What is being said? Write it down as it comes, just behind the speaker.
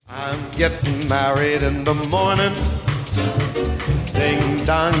I'm getting married in the morning. Ding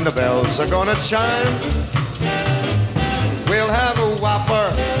dong, the bells are gonna chime. We'll have a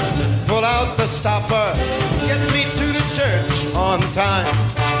whopper, pull out the stopper, get me to the church on time.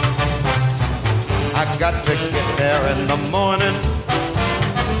 I got to get there in the morning.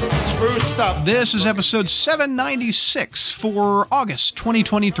 Spruced up. This is episode 796 for August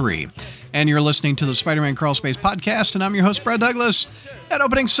 2023. And you're listening to the Spider-Man Crawl Space podcast, and I'm your host, Brad Douglas. That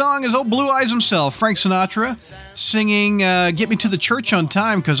opening song is old Blue Eyes himself, Frank Sinatra, singing Get Me to the Church on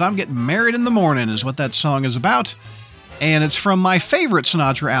Time, because I'm getting married in the morning, is what that song is about. And it's from my favorite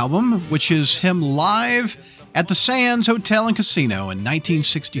Sinatra album, which is him live at the Sands Hotel and Casino in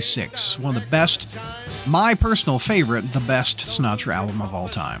 1966. One of the best, my personal favorite, the best Sinatra album of all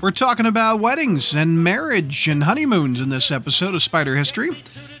time. We're talking about weddings and marriage and honeymoons in this episode of Spider History.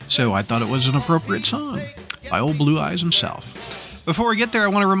 So I thought it was an appropriate song by old Blue Eyes himself. Before we get there, I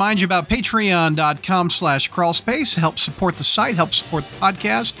want to remind you about patreon.com/crawlspace. Help support the site, help support the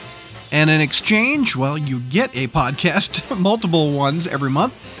podcast. And in exchange, well, you get a podcast, multiple ones every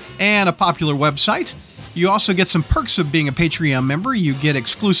month, and a popular website. You also get some perks of being a Patreon member. You get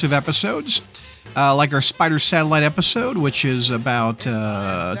exclusive episodes, like our Spider Satellite episode, which is about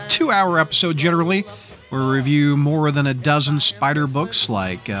a 2-hour episode generally. We review more than a dozen Spider books,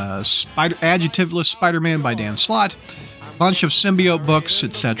 like Adjectiveless Spider-Man by Dan Slott, a bunch of symbiote books,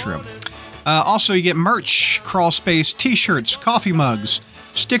 etc. Also, you get merch, Crawl Space t-shirts, coffee mugs,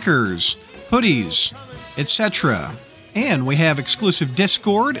 stickers, hoodies, etc. And we have exclusive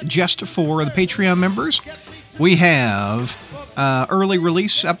Discord just for the Patreon members. We have early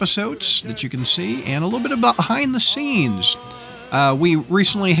release episodes that you can see, and a little bit about behind the scenes. We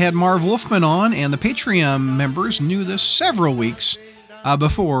recently had Marv Wolfman on, and the Patreon members knew this several weeks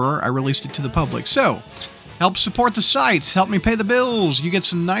before I released it to the public. So, help support the sites, help me pay the bills. You get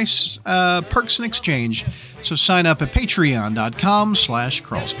some nice perks in exchange. So sign up at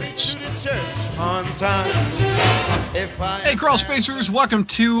patreon.com/crawlspace. Hey, Crawlspacers, welcome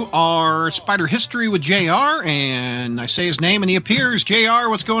to our Spider History with JR, and I say his name and he appears. JR,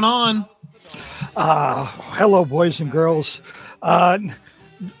 what's going on? Hello, boys and girls.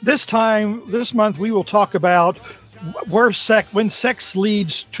 This month, we will talk about when sex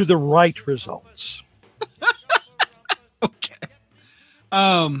leads to the right results. Okay.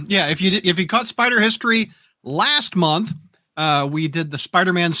 Yeah, if you caught Spider History last month, we did the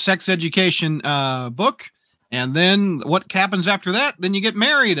Spider-Man sex education book, and then what happens after that? Then you get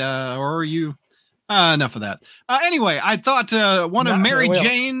married, or you. Enough of that. Anyway, I thought one of Mary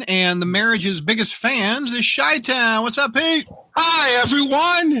Jane and the marriage's biggest fans is Chi-Town. What's up, Pete? Hi,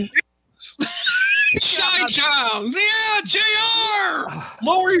 everyone. Chi-Town. Yeah, JR.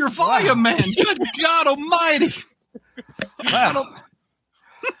 Lower your volume, man. Good God almighty.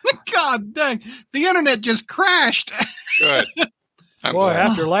 God dang. The internet just crashed. Good.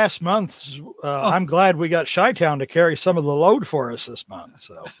 After last month's, I'm glad we got Chi-Town to carry some of the load for us this month.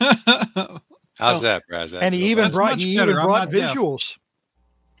 So. How's that, Braz? And he even brought visuals.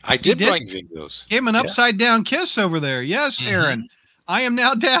 I did bring visuals. Gave him an upside down kiss over there. Yes, Aaron. I am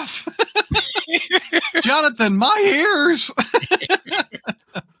now deaf. Jonathan, my ears.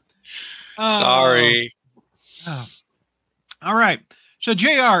 Sorry. All right. So,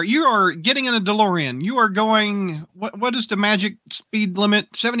 JR, you are getting in a DeLorean. You are going, what is the magic speed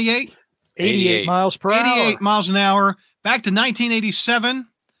limit? 78? 88 miles per hour. 88 miles an hour. Back to 1987.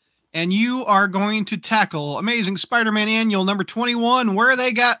 And you are going to tackle Amazing Spider-Man Annual number 21, where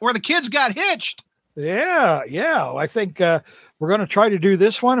the kids got hitched. Yeah. I think we're going to try to do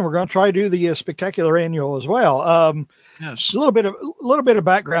this one, and we're going to try to do the Spectacular Annual as well. Yes. A little bit of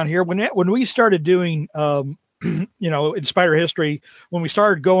background here. When we started doing, in Spider History, when we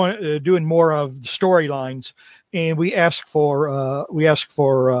started doing more of the storylines, and we asked for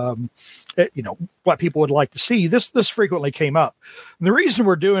what people would like to see. This frequently came up. And the reason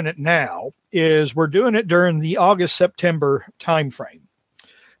we're doing it now is we're doing it during the August-September timeframe.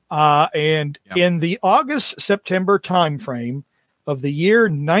 In the August-September timeframe of the year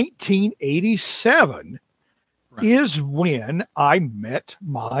 1987 is when I met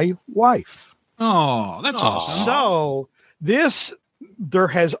my wife. Oh, that's awesome. So there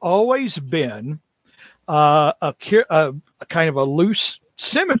has always been a kind of a loose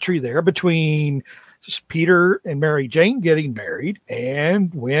symmetry there between Peter and Mary Jane getting married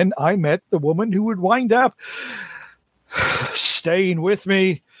and when I met the woman who would wind up staying with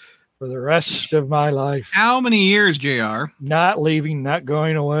me for the rest of my life. How many years, JR? Not leaving, not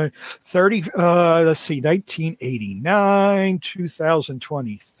going away. 1989,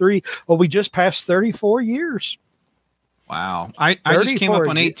 2023. Well, we just passed 34 years. Wow. I just came up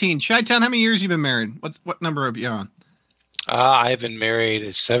on 18. Chi-Town, how many years have you been married? What number are you on? I've been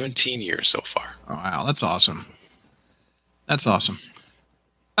married 17 years so far. Oh, wow. That's awesome. That's awesome.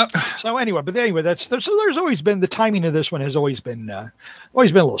 So anyway, there's always been, the timing of this one has always been a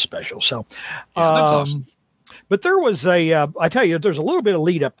little special. So, that's awesome. But there was I tell you, there's a little bit of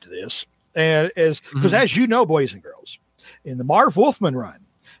lead up to this, and because as you know, boys and girls, in the Marv Wolfman run,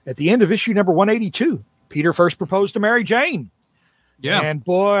 at the end of issue number 182, Peter first proposed to Mary Jane. Yeah. And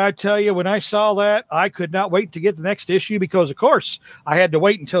boy, I tell you, when I saw that, I could not wait to get the next issue because, of course, I had to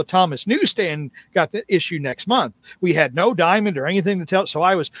wait until Thomas Newsstand got the issue next month. We had no Diamond or anything to tell. So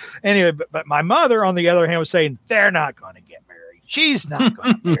I was, anyway, but my mother, on the other hand, was saying, they're not going to get married. She's not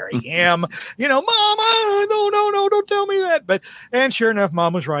going to marry him. Mama, no, don't tell me that. And sure enough,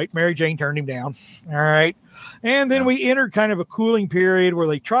 Mom was right. Mary Jane turned him down. All right. And then we entered kind of a cooling period where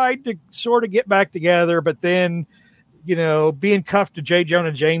they tried to sort of get back together, but then, being cuffed to J.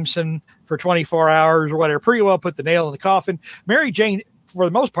 Jonah Jameson for 24 hours or whatever, pretty well put the nail in the coffin. Mary Jane, for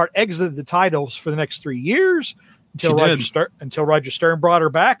the most part, exited the titles for the next 3 years until Roger Stern brought her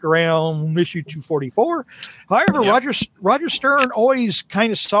back around issue 244. However, Roger Stern always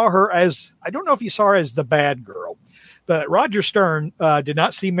kind of saw her as, I don't know if he saw her as the bad girl, but Roger Stern did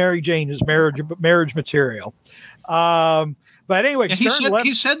not see Mary Jane as marriage material. But anyway,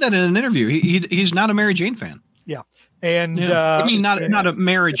 he said that in an interview. He's not a Mary Jane fan. Yeah. And not a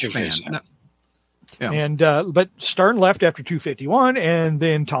marriage fan. No. Yeah. And but Stern left after 251, and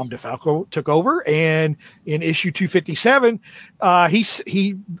then Tom DeFalco took over. And in issue 257,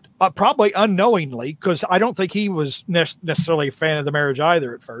 he probably unknowingly, because I don't think he was necessarily a fan of the marriage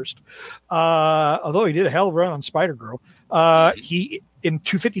either at first, although he did a hell of a run on Spider-Girl. He in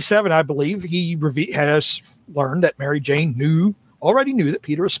 257, I believe, he has learned that Mary Jane already knew that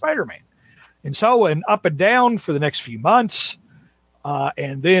Peter was Spider-Man. And so, and up and down for the next few months.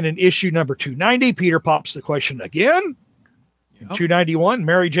 And then in issue number 290, Peter pops the question again. Yep. 291,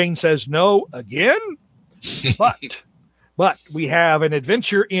 Mary Jane says no again. But we have an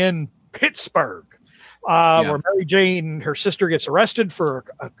adventure in Pittsburgh where Mary Jane, her sister, gets arrested for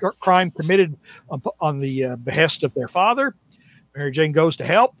a crime committed on the behest of their father. Mary Jane goes to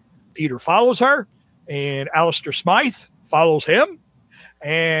help. Peter follows her, and Alistair Smythe follows him.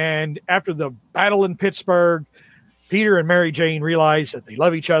 And after the battle in Pittsburgh, Peter and Mary Jane realize that they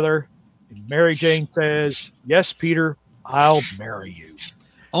love each other. And Mary Jane says, yes, Peter, I'll marry you.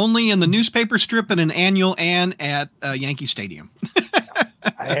 Only in the newspaper strip and an annual and at Yankee Stadium.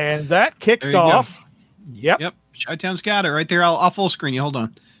 And that kicked off. Go. Yep. Chi-Town's got it right there. I'll full screen you. Hold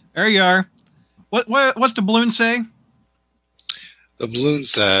on. There you are. What's the balloon say? The balloon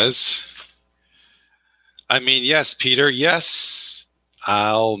says, yes, Peter, yes.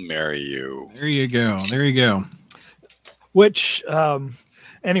 I'll marry you. There you go. Which,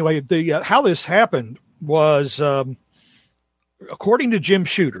 anyway, how this happened was, according to Jim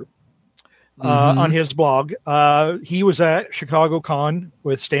Shooter, on his blog, he was at Chicago Con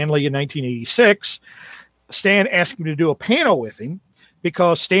with Stan Lee in 1986. Stan asked him to do a panel with him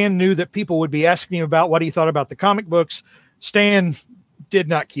because Stan knew that people would be asking him about what he thought about the comic books. Stan did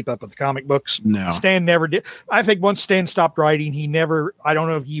not keep up with the comic books. No. Stan never did. I think once Stan stopped writing, I don't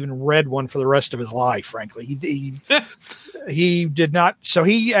know if he even read one for the rest of his life, frankly. He did not. So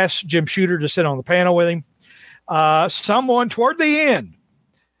he asked Jim Shooter to sit on the panel with him. Someone toward the end,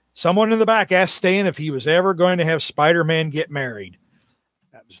 someone in the back asked Stan if he was ever going to have Spider-Man get married.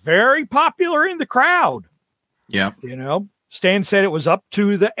 That was very popular in the crowd. Yeah. Stan said it was up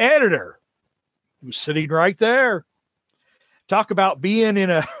to the editor, who was sitting right there. Talk about being in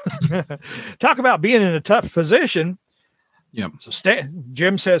a tough position. Yep. So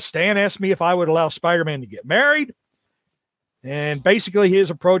Jim says, Stan asked me if I would allow Spider-Man to get married. And basically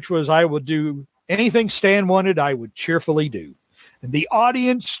his approach was, I would do anything Stan wanted, I would cheerfully do. And the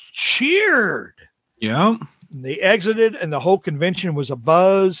audience cheered. Yeah. And they exited, and the whole convention was a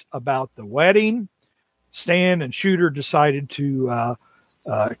buzz about the wedding. Stan and Shooter decided to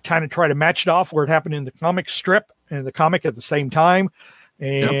kind of try to match it off where it happened in the comic strip and the comic at the same time.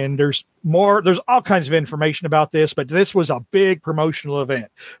 And there's all kinds of information about this, but this was a big promotional event.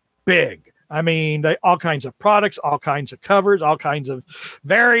 Big. I mean, all kinds of products, all kinds of covers, all kinds of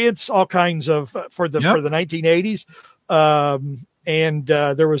variants, all kinds of for the 1980s. And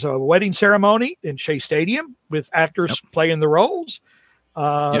there was a wedding ceremony in Shea Stadium with actors playing the roles.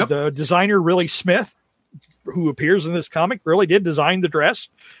 The designer, Riley Smith, who appears in this comic, really did design the dress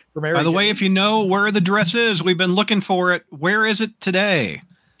for Mary By the Jane. way, if you know where the dress is, we've been looking for it. Where is it today?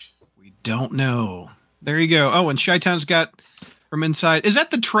 We don't know. There you go. Oh, and Chi-Town's got from inside. Is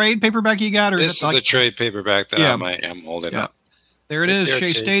that the trade paperback you got? Or This is the trade paperback that I'm holding up. There it is,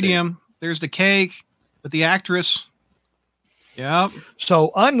 Shea Stadium. There's the cake with the actress. Yep.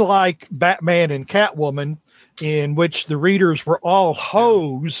 So unlike Batman and Catwoman, in which the readers were all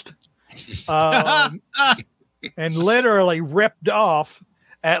hosed and literally ripped off,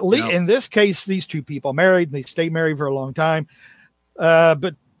 at least in this case, these two people married and they stay married for a long time.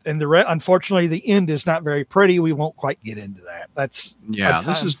 But unfortunately, the end is not very pretty. We won't quite get into that. That's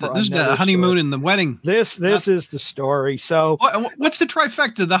this is the honeymoon and the wedding. This is the story. So what's the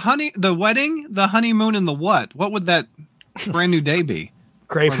trifecta? The wedding, the honeymoon, and the what? What would that brand new day be?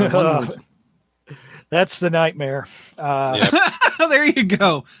 That's the nightmare. There you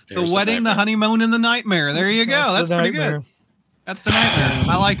go. The wedding, the honeymoon, and the nightmare. There you go. That's pretty good. That's the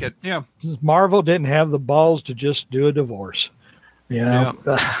nightmare. I like it. Yeah. Marvel didn't have the balls to just do a divorce.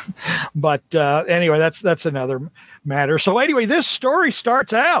 But anyway, that's another matter. So anyway, this story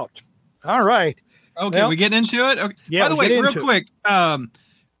starts out. All right. Okay, we get into it. Okay. Yeah. By the way, real quick,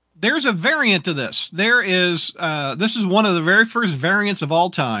 there's a variant to this. There is. This is one of the very first variants of all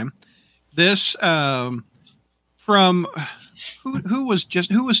time. This from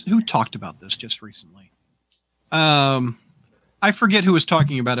who talked about this just recently. I forget who was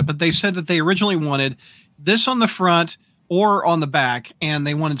talking about it, but they said that they originally wanted this on the front or on the back, and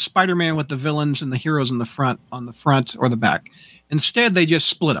they wanted Spider-Man with the villains and the heroes on the front or the back. Instead, they just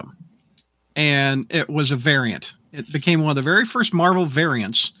split them, and it was a variant. It became one of the very first Marvel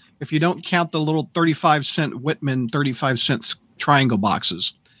variants, if you don't count the little 35-cent Whitman 35-cent triangle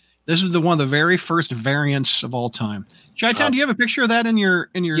boxes. This is one of the very first variants of all time. Chi-Town, do you have a picture of that in your?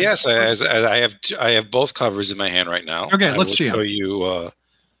 Yes, I have both covers in my hand right now. Okay, let's see. I'll show you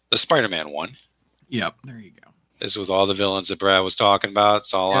the Spider-Man one. Yep, there you go. This was all the villains that Brad was talking about.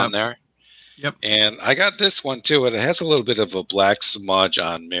 It's all on there. Yep. And I got this one too. It has a little bit of a black smudge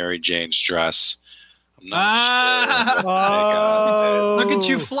on Mary Jane's dress. I'm not sure. Look at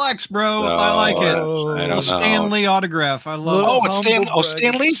you flex, bro. I like it. I don't know. Stan Lee autograph. I love it.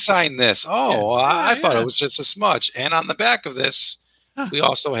 Stan Lee signed this. I thought it was just a smudge. And on the back of this, we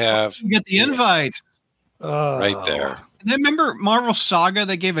also have you get the invite right there. Then remember Marvel Saga?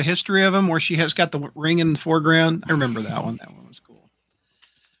 They gave a history of him where she has got the ring in the foreground. I remember that one. That one was cool.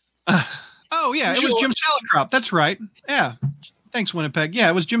 It was Jim Salicrop. That's right. Yeah. Thanks, Winnipeg. Yeah,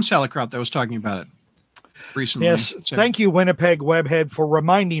 it was Jim Salicrop that was talking about it recently. Yes. So. Thank you, Winnipeg Webhead, for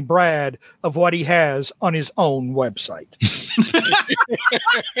reminding Brad of what he has on his own website.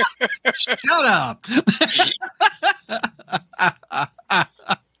 Shut up.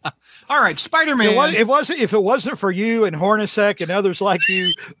 All right, Spider-Man. If it wasn't for you and Hornacek and others like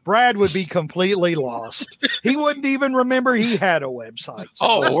you, Brad would be completely lost. He wouldn't even remember he had a website.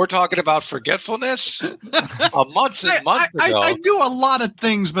 Oh, we're talking about forgetfulness? Months and months ago. I do a lot of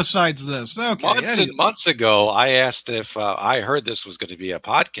things besides this. Okay. Months ago, I asked if I heard this was going to be a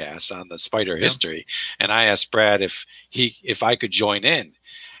podcast on the Spider history, and I asked Brad if I could join in.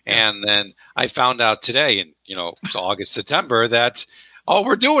 And then I found out today, and it's August, September, that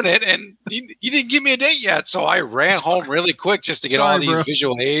we're doing it, and you didn't give me a date yet, so I ran home really quick just to get all these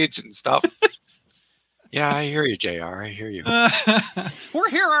visual aids and stuff. Yeah, I hear you, JR. I hear you. We're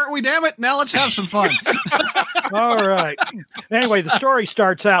here, aren't we? Damn it! Now let's have some fun. All right. Anyway, the story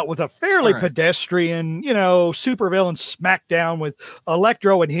starts out with a fairly pedestrian, supervillain smackdown with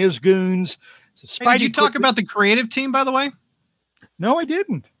Electro and his goons. Hey, did you talk about the creative team, by the way? No, I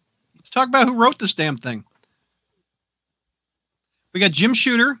didn't. Let's talk about who wrote this damn thing. We got Jim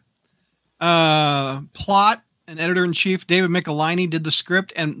Shooter, plot and editor-in-chief David Michelinie did the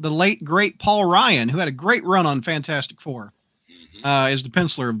script, and the late, great Paul Ryan, who had a great run on Fantastic Four, is the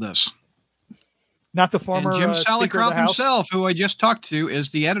penciler of this. Not the former and Jim Salicrop himself, who I just talked to, is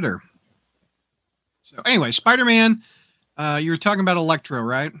the editor. So anyway, Spider-Man, you were talking about Electro,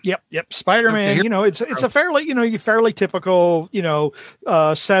 right? Yep. Spider-Man, it's a fairly typical,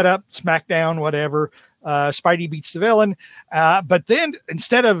 setup, SmackDown, whatever. Spidey beats the villain. But then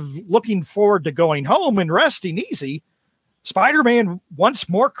instead of looking forward to going home and resting easy, Spider-Man wants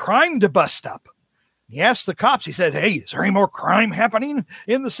more crime to bust up. He asked the cops, he said, "Hey, is there any more crime happening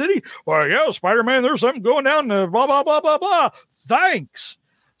in the city?" "Well, yeah, Spider-Man, there's something going down, blah, blah, blah, blah, blah. Thanks."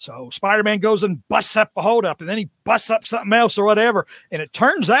 So Spider-Man goes and busts up a holdup, and then he busts up something else or whatever. And it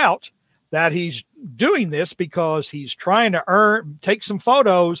turns out that he's doing this because he's trying to take some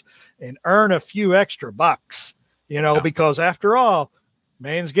photos and earn a few extra bucks, because after all,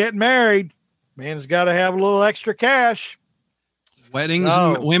 man's getting married. Man's got to have a little extra cash. Weddings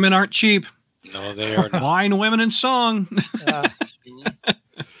and women aren't cheap. No, they are not. Wine, women, and song.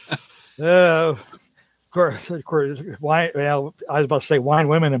 Of course, wine. Well, I was about to say wine,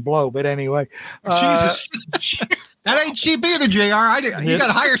 women, and blow, but anyway. Jesus, that ain't cheap either, Jr. You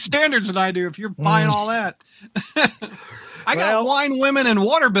got higher standards than I do. If you're buying all that, I got wine, women, and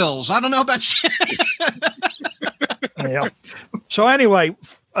water bills. I don't know about you. Yeah. So anyway,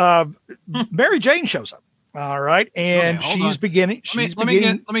 Mary Jane shows up. All right, and she's beginning. Let me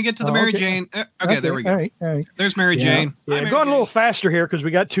get to the Mary Jane. Okay, there we go. All right. There's Mary Jane. Yeah, going a little faster here because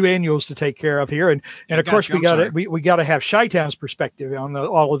we got 2 annuals to take care of here, and of course we got to have Chi-Town's perspective on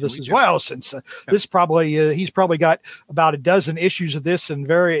all of this as well. Since this probably he's probably got about a dozen issues of this and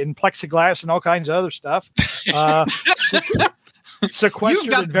in plexiglass and all kinds of other stuff. You've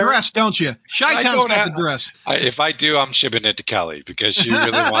got the dress, don't you? Chi-Town's got the dress. If I do, I'm shipping it to Kelly because she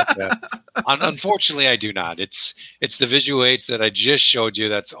really wants that. Unfortunately, I do not. It's the visual aids that I just showed you.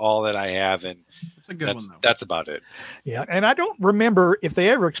 That's all that I have, and that's about it. Yeah, and I don't remember if they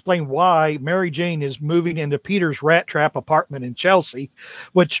ever explain why Mary Jane is moving into Peter's rat trap apartment in Chelsea,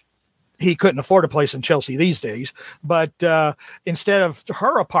 which he couldn't afford a place in Chelsea these days, but instead of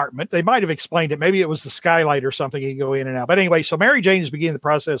her apartment, they might have explained it. Maybe it was the skylight or something. You go in and out. But anyway, so Mary Jane is beginning the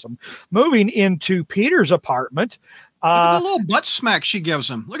process of moving into Peter's apartment. Look at the little butt smack she gives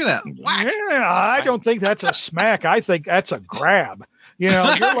him. Look at that. Whack. Yeah, I don't think that's a smack. I think that's a grab. You're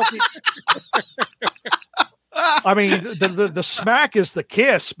looking. I mean, the smack is the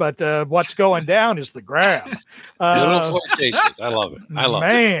kiss, but what's going down is the grab. Little flirtatious. I love it.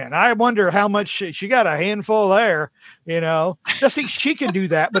 Man, I wonder how much she got a handful there. Now, see, she can do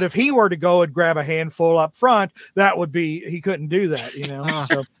that, but if he were to go and grab a handful up front, he couldn't do that.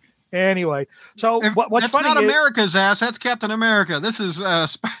 So anyway, what's funny? That's not America's ass. That's Captain America. This is.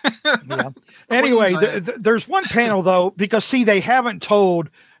 Yeah. Anyway, there's one panel though, because they haven't told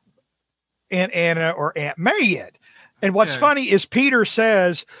Aunt Anna or Aunt May yet. And what's funny is Peter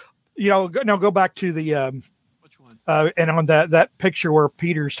says, go back to the which one? And on that picture where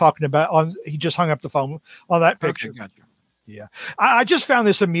Peter's talking about he just hung up the phone on that picture. Okay, gotcha. Yeah. I just found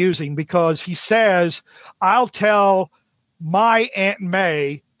this amusing because he says, I'll tell my Aunt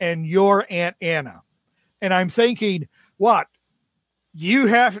May and your Aunt Anna. And I'm thinking, what? You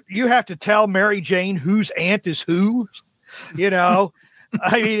have to tell Mary Jane whose aunt is who?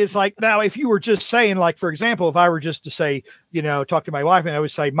 I mean, it's like now if you were just saying, like, for example, if I were just to say, talk to my wife and I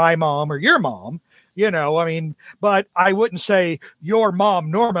would say my mom or your mom, I mean, but I wouldn't say your mom,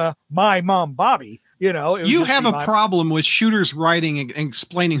 Norma, my mom, Bobby, You have a problem with shooters writing and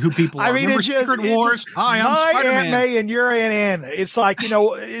explaining who people are. I mean, Remember Secret Wars? Hi, I'm Spider-Man. Aunt May and your Aunt Anna. It's like,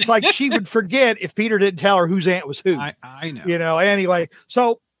 it's like she would forget if Peter didn't tell her whose aunt was who. I know. Anyway.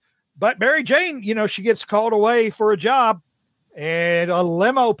 So, but Mary Jane, she gets called away for a job. And a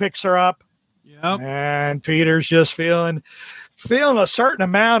limo picks her up. Yep. And Peter's just feeling a certain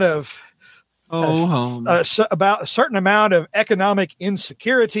amount of about a certain amount of economic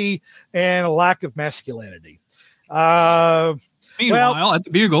insecurity and a lack of masculinity. Meanwhile, at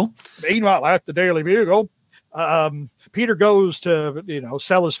the Bugle. Meanwhile, at the Daily Bugle, Peter goes to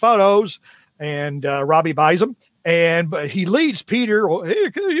sell his photos, and Robbie buys them. But he leads Peter.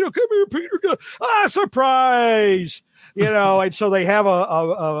 Hey, come here, Peter. Surprise! And so they have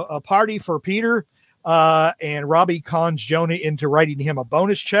a party for Peter, and Robbie cons Jonah into writing him a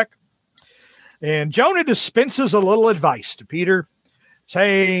bonus check. And Jonah dispenses a little advice to Peter,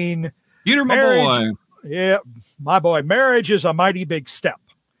 saying, Peter, my boy. Yeah, my boy, marriage is a mighty big step.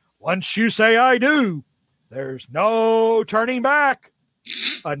 Once you say I do, there's no turning back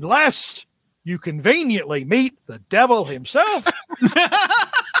unless you conveniently meet the devil himself,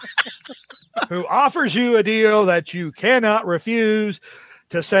 who offers you a deal that you cannot refuse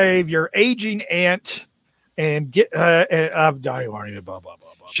to save your aging aunt and get I'm dying blah, blah, blah, blah.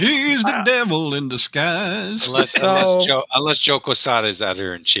 She's the devil in disguise. Unless Joe Quesada is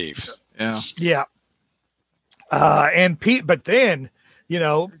editor in chief. Yeah. But then,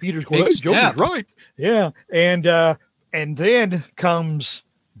 Peter's going, hey, Joe's right. Yeah. And then comes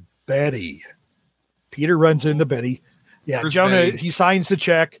Betty. Peter runs into Betty. Yeah. Where's Jonah, Betty? he signs the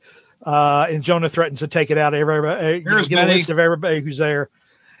check. And Jonah threatens to take it out of everybody. Get a list of everybody who's there.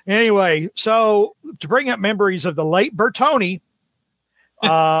 Anyway, so to bring up memories of the late Bertoni,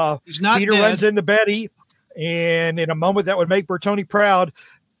 Peter runs into Betty, and in a moment that would make Bertoni proud,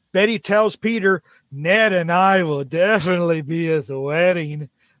 Betty tells Peter, Ned and I will definitely be at the wedding.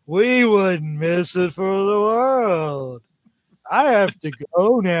 We wouldn't miss it for the world. I have to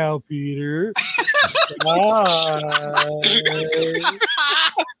go now, Peter. Bye.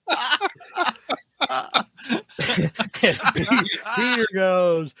 Peter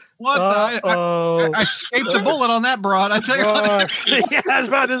goes, What the? I escaped a bullet on that broad. I tell you what. Yeah, I was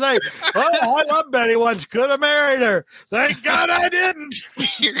about to say, I love Betty once. Could have married her. Thank God I didn't.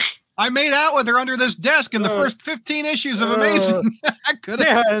 I made out with her under this desk in the first 15 issues of Amazing. I could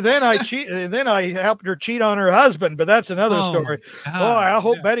have. Yeah, and then I helped her cheat on her husband, but that's another story. Boy, I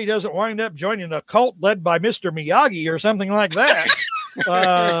hope Betty doesn't wind up joining a cult led by Mr. Miyagi or something like that.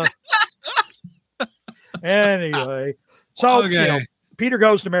 Anyway, so Peter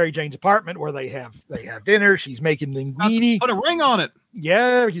goes to Mary Jane's apartment where they have dinner. She's making linguine. Put a ring on it.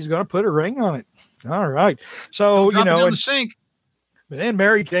 Yeah, he's going to put a ring on it. All right. So drop it down the sink. Then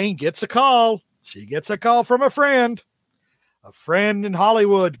Mary Jane gets a call. She gets a call from a friend in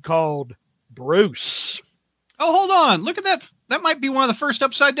Hollywood called Bruce. Oh, hold on. Look at that. That might be one of the first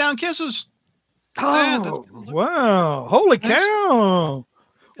upside down kisses. Oh, wow. Holy cow.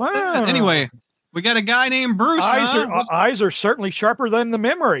 Wow. Anyway, we got a guy named Bruce. Eyes are certainly sharper than the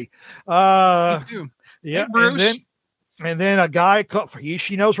memory. Yeah, hey, Bruce. And then a guy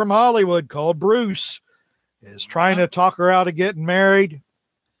she knows from Hollywood called Bruce is trying to talk her out of getting married,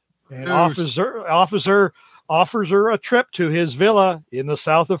 and offers her a trip to his villa in the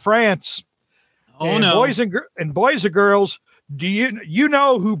south of France. Oh, and no. Boys and girls, do you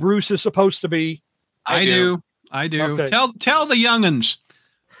know who Bruce is supposed to be? I do. Okay. Tell the young'uns.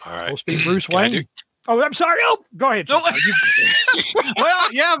 All right. Supposed to be Bruce Wayne. Oh, I'm sorry. Oh, go ahead. No.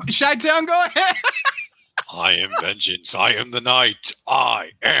 Well, yeah, Chi-Town, go ahead. I am vengeance. I am the night.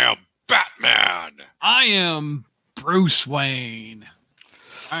 I am Batman. I am Bruce Wayne.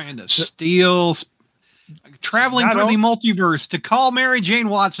 Trying to steal, traveling through the multiverse to call Mary Jane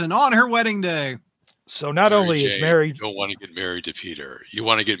Watson on her wedding day. So not Mary only Jane, is Mary... You don't want to get married to Peter. You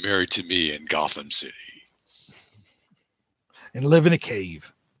want to get married to me in Gotham City. And live in a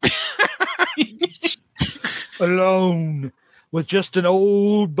cave. Alone. With just an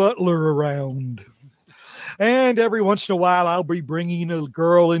old butler around. And every once in a while, I'll be bringing a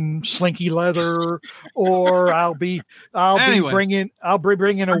girl in slinky leather, or I'll be bringing a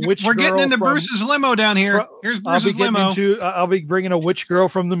witch. We're getting girl into from, Bruce's limo down here. Here's Bruce's limo. I'll be bringing a witch girl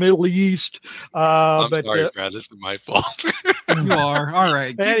from the Middle East. I'm sorry, Brad. This is my fault. You are all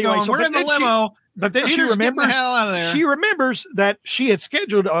right. Anyway, so we're in the limo. But then Peter's the hell out of there. She remembers that she had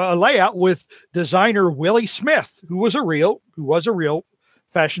scheduled a layout with designer Willie Smith, who was a real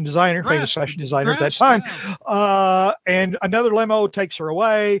fashion designer, famous fashion designer at that time. Yeah. And another limo takes her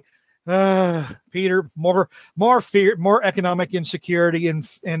away. Peter, more fear, more economic insecurity and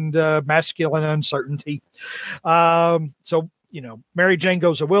masculine uncertainty. So, Mary Jane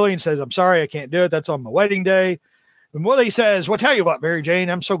goes to Willie and says, "I'm sorry, I can't do it. That's on my wedding day." And Willie says, "Well, tell you what, Mary Jane,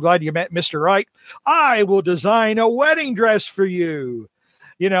 I'm so glad you met Mr. Right. I will design a wedding dress for you.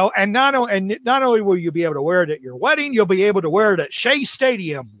 And not only will you be able to wear it at your wedding, you'll be able to wear it at Shea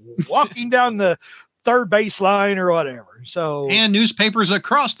Stadium, walking down the third baseline or whatever." So, and newspapers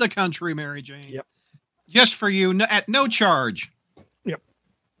across the country, Mary Jane. Yep. Just for you at no charge. Yep.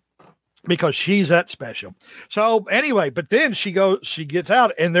 Because she's that special. So anyway, but then she gets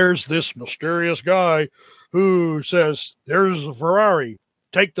out, and there's this mysterious guy who says, "There's a Ferrari.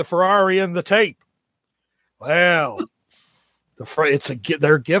 Take the Ferrari and the tape." Well,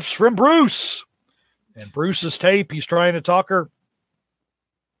 they're gifts from Bruce, and Bruce's tape. He's trying to talk her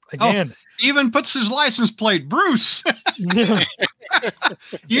again. Even puts his license plate, Bruce. You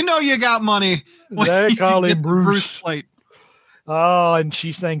got money. They call him Bruce plate. Oh, and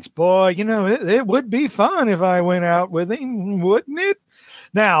she thinks, boy, it would be fun if I went out with him, wouldn't it?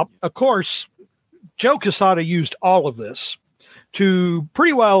 Now, of course, Joe Quesada used all of this to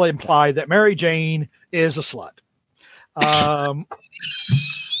pretty well imply that Mary Jane is a slut.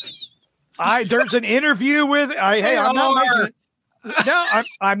 There's an interview with I'm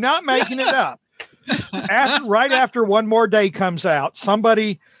not making it up. Right after One More Day comes out,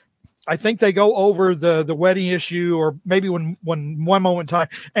 somebody, I think they go over the wedding issue, or maybe when one moment in time,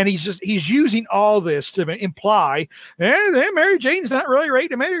 and he's using all this to imply, Mary Jane's not really ready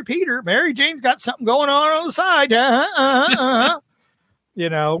to marry Peter. Mary Jane's got something going on the side.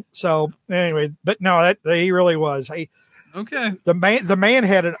 So anyway, but no, he really was. Okay. The man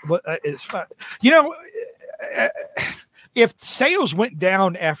had it. It's fun. If sales went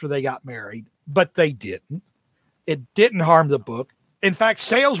down after they got married, but they didn't, it didn't harm the book. In fact,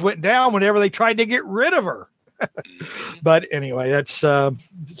 sales went down whenever they tried to get rid of her. But anyway, that's a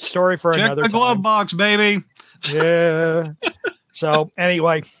story for another time. Check the glove box, baby. Yeah. So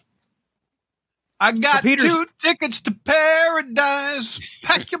anyway, I got 2 tickets to paradise.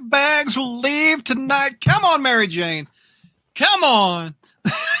 Pack your bags. We'll leave tonight. Come on, Mary Jane. Come on.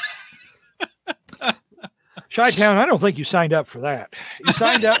 Chi-Town, I don't think you signed up for that. You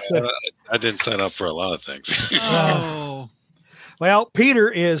signed up. I didn't sign up for a lot of things. Oh. Well, Peter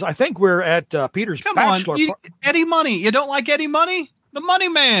is. I think we're at Peter's Come bachelor. on, Eddie Money. You don't like Eddie Money? The Money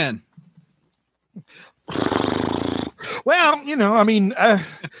Man. Well, I mean, I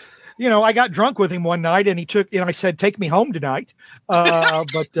got drunk with him one night, and he took. I said, "Take me home tonight."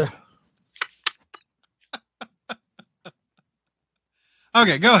 But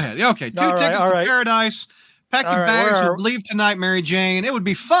okay, go ahead. Okay, two tickets to paradise. Pack your bags. We'll leave tonight, Mary Jane. It would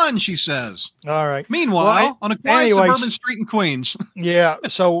be fun, she says. All right. Meanwhile, on a quiet suburban street in Queens. Yeah.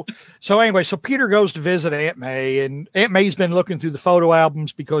 So anyway, Peter goes to visit Aunt May, and Aunt May's been looking through the photo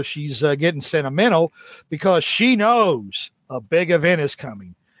albums because she's getting sentimental because she knows a big event is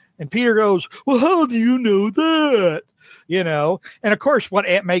coming. And Peter goes, "Well, how do you know that?" And of course, what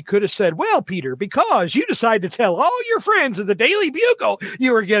Aunt May could have said, "Well, Peter, because you decided to tell all your friends at the Daily Bugle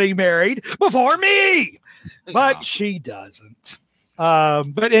you were getting married before me." But she doesn't.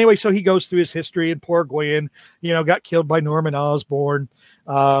 But anyway, so he goes through his history, and poor Gwen, got killed by Norman Osborn.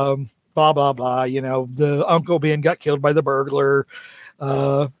 Blah, blah, blah. The Uncle Ben got killed by the burglar.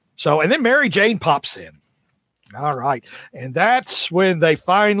 And then Mary Jane pops in. All right. And that's when they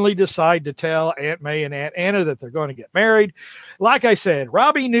finally decide to tell Aunt May and Aunt Anna that they're going to get married. Like I said,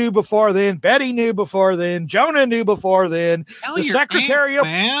 Robbie knew before then. Betty knew before then. Jonah knew before then. The secretarial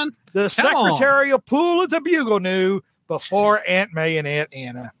pool at the Bugle knew before Aunt May and Aunt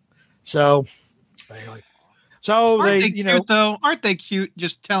Anna. So, anyway. So aren't they cute, though? Aren't they cute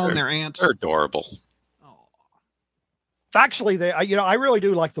just telling their aunts? They're adorable. Actually, I really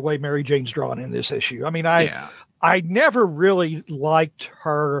do like the way Mary Jane's drawn in this issue. I mean, I never really liked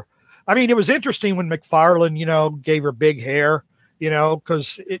her. I mean, it was interesting when McFarlane, gave her big hair,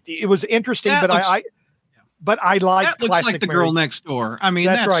 because it was interesting. But I like that looks like the girl next door. I mean,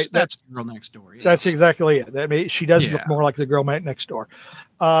 that's right. That's the girl next door. Yeah. That's exactly it. I mean, she does look more like the girl next door.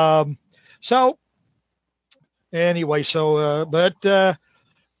 So anyway, but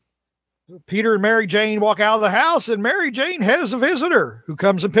Peter and Mary Jane walk out of the house, and Mary Jane has a visitor who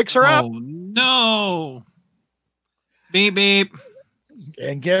comes and picks her up. Oh, no. Beep, beep.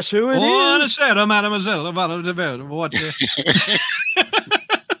 And guess who it is? What?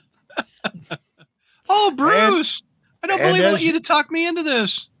 Oh, Bruce. I don't believe I let you to talk me into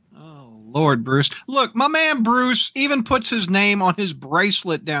this. Oh, Lord, Bruce. Look, my man Bruce even puts his name on his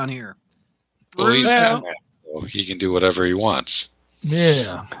bracelet down here. Well, he's Batman, so he can do whatever he wants.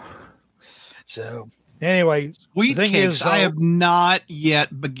 Yeah. So, anyway, Sweet cakes, I have not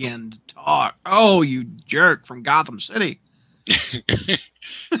yet begun to talk. Oh, you jerk from Gotham City.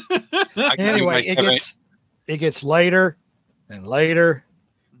 Anyway, it gets later and later.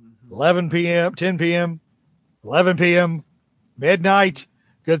 11 p.m., 10 p.m., 11 p.m., midnight.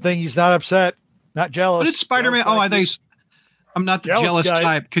 Good thing he's not upset, not jealous. But it's Spider-Man. Oh, I'm not the jealous guy.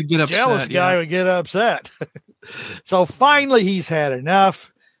 Type. Could get upset. Jealous guy would get upset. So finally, he's had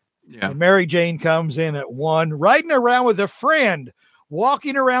enough. Yeah. And Mary Jane comes in at 1, riding around with a friend,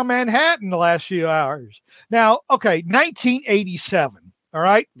 walking around Manhattan the last few hours. Now, okay, 1987, all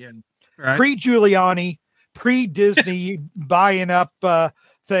right? Yeah. Right. Pre-Giuliani, pre-Disney buying up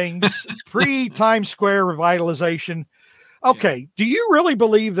things, pre-Times Square revitalization. Okay, do you really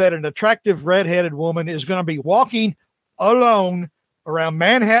believe that an attractive redheaded woman is going to be walking alone around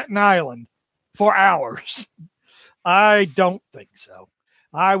Manhattan Island for hours? I don't think so.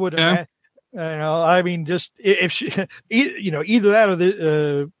 I would, I mean, just if she, either that or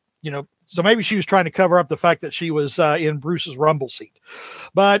the, so maybe she was trying to cover up the fact that she was in Bruce's rumble seat.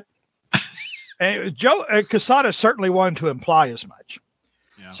 But Joe Quesada certainly wanted to imply as much.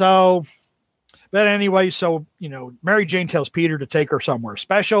 Yeah. So, but anyway, Mary Jane tells Peter to take her somewhere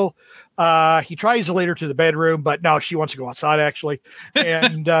special. He tries to lead her to the bedroom, but no, she wants to go outside actually.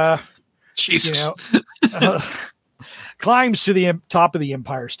 And, Jesus. Climbs to the top of the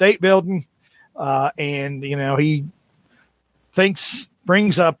Empire State Building. And, he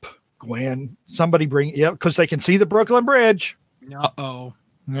brings up Gwen. Somebody because they can see the Brooklyn Bridge. Uh-oh.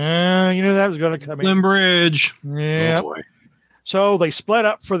 That was going to come Brooklyn Bridge. Yeah. Oh, boy. So they split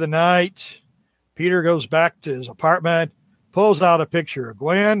up for the night. Peter goes back to his apartment, pulls out a picture of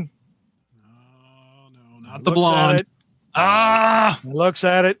Gwen. No, not the blonde. Looks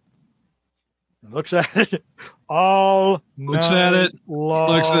at it. Looks at it all night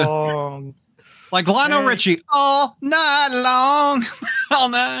long. Like Lionel Richie, all night long. All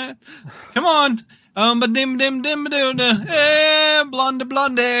night. Come on. Dim dim dim dim dim. Hey, blondie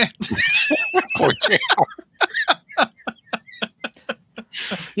blondie. Poor Jay.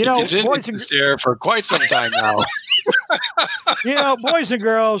 Boys and there for quite some time now. Boys and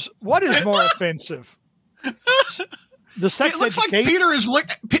girls, what is more offensive? The sex It looks like education. Peter is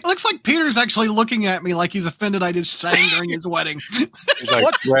looks like Peter's actually looking at me like he's offended I just sang during his wedding. He's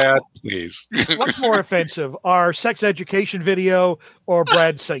like, Brad, please. What's more offensive, our sex education video or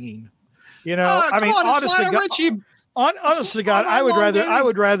Brad singing? You know, I mean, honestly, honestly, God, I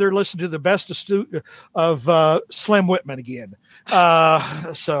would rather listen to the best of Slim Whitman again.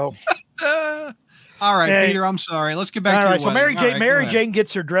 So. All right, Hey. Peter, I'm sorry. Let's get back to All your right, so wedding. Mary Jane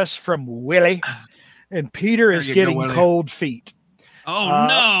gets her dress from Willie, and Peter is you go, getting Willie. cold feet. Oh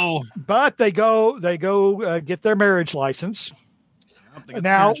no! But they go get their marriage license.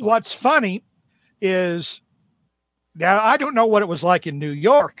 Now, what's funny is, now I don't know what it was like in New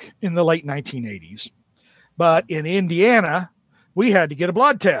York in the late 1980s, but in Indiana, we had to get a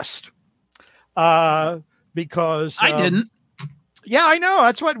blood test because I didn't. Yeah, I know.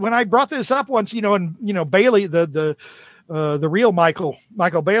 That's what, when I brought this up once, and Bailey, the real Michael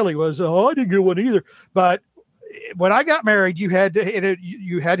Bailey was, I didn't get one either. But when I got married, you had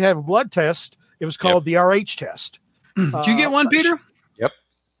to have a blood test. It was called the RH test. Did you get one, Peter? Yep.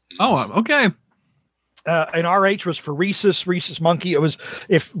 Oh, okay. And RH was for rhesus monkey. It was,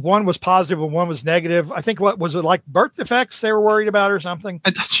 if one was positive and one was negative. I think, what was it, like birth defects they were worried about or something?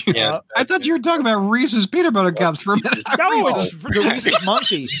 I thought you were talking about Reese's peanut butter cups for a minute. No, it's for the rhesus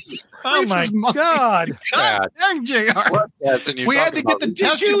monkey. Oh my God! God dang, JR. We had to get the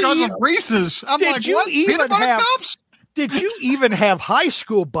test because of Reese's. I'm like, what? Peanut butter cups? Did you even have high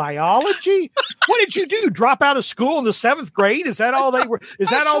school biology? What did you do? Drop out of school in the 7th grade? Is that all they were? Is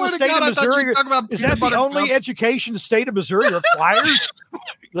that all the state of Missouri? Is that the only education the state of Missouri requires?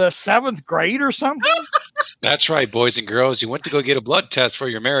 The 7th grade or something? That's right, boys and girls. You went to go get a blood test for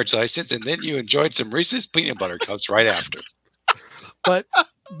your marriage license, and then you enjoyed some Reese's peanut butter cups right after. But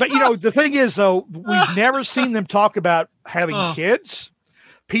the thing is, though, we've never seen them talk about having kids.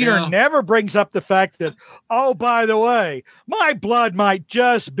 Peter never brings up the fact that, oh, by the way, my blood might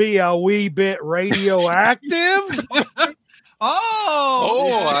just be a wee bit radioactive.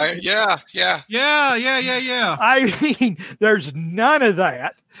 Yeah. I mean, there's none of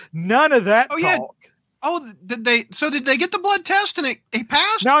that. None of that talk. Yeah. Oh, did they get the blood test and it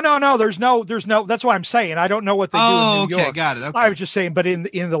passed? No. There's no. That's what I'm saying. I don't know what they do in New York. Got it. Okay. I was just saying, but in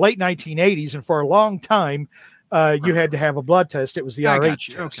the late 1980s and for a long time, you had to have a blood test. It was the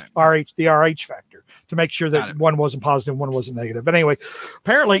RH test, the RH factor, to make sure that one wasn't positive, one wasn't negative. But anyway,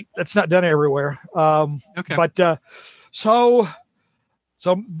 apparently that's not done everywhere. But so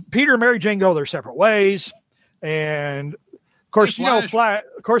Peter and Mary Jane go their separate ways, and of course,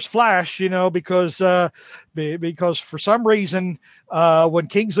 Flash, because for some reason, when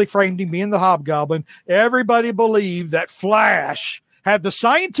Kingsley framed him being the Hobgoblin, everybody believed that Flash had the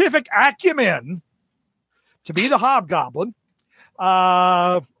scientific acumen to be the Hobgoblin.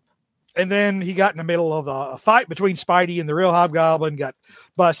 And then he got in the middle of a fight between Spidey and the real Hobgoblin, got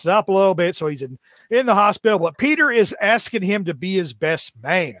busted up a little bit. So he's in the hospital, but Peter is asking him to be his best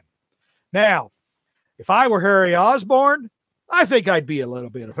man. Now, if I were Harry Osborn, I think I'd be a little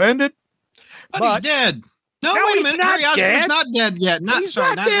bit offended. But he's dead. No, wait a minute. Harry Osborn's not dead yet. Not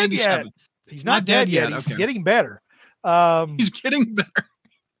dead yet. He's not dead yet. He's getting better. He's getting better.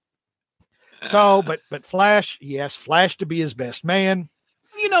 So, but Flash, he asked Flash to be his best man.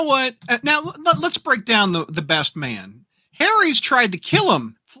 You know what? Now let's break down the best man. Harry's tried to kill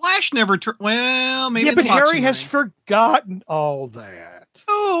him. Flash never. Maybe. Yeah, but Harry has forgotten all that.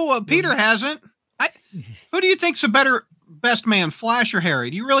 Oh, Peter hasn't. Who do you think's a better best man, Flash or Harry?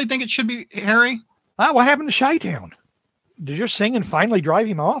 Do you really think it should be Harry? What happened to Chi-Town? Did your singing finally drive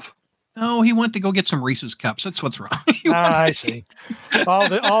him off? No, he went to go get some Reese's cups. That's what's wrong. I see. All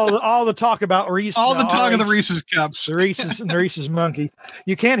the talk about Reese's. All the talk of the Reese's cups. The Reese's monkey.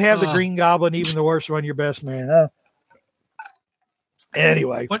 You can't have the Green Goblin, even the worst one, your best man. Huh?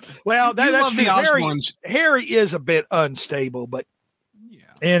 Anyway, that's true. Harry is a bit unstable, but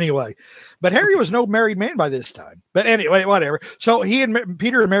anyway. But Harry was no married man by this time. But anyway, whatever. So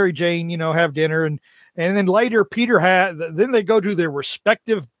Peter and Mary Jane, have dinner, and then later then they go to their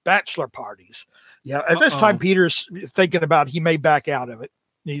respective bachelor parties. Yeah. At this time, Peter's thinking about he may back out of it.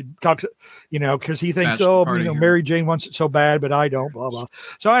 He talks, because he thinks, Mary Jane wants it so bad, but I don't, blah, blah.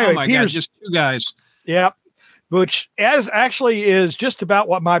 So anyway, Peter's just two guys. Yeah. Which actually is just about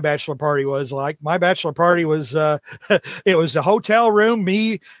what my bachelor party was like. My bachelor party was, it was a hotel room,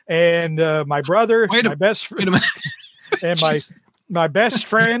 me and my brother, my best friend, and my best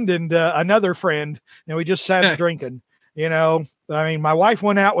friend and another friend, and we just sat drinking. My wife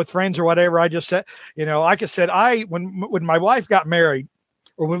went out with friends or whatever. I just said, like I said, when my wife got married,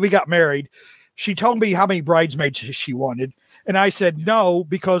 or when we got married, she told me how many bridesmaids she wanted, and I said no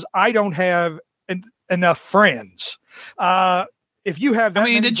because I don't have. enough friends. If you have, how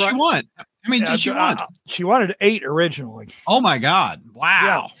many did she want? How many did she want? She wanted 8 originally. Oh my God!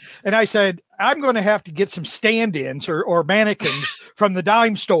 Wow. Yeah. And I said, I'm going to have to get some stand-ins or mannequins from the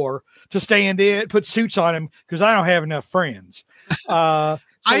dime store to stand in, put suits on them because I don't have enough friends. I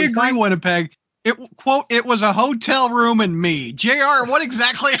agree, Winnipeg. It was a hotel room and me. JR, what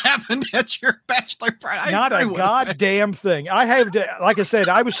exactly happened at your bachelor party? Not a goddamn thing. I have to, like I said,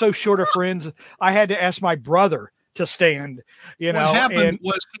 I was so short of friends. I had to ask my brother to stand. What happened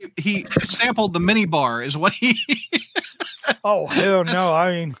was he sampled the mini bar, is what he. Oh hell no! I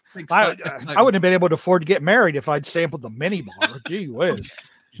mean, I wouldn't have been able to afford to get married if I'd sampled the mini bar. Gee whiz.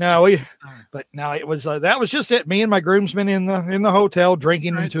 No, it was that was just it. Me and my groomsmen in the hotel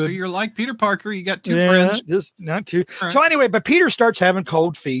drinking into so it. You're like Peter Parker. You got 2 friends, just not 2. Right. So anyway, but Peter starts having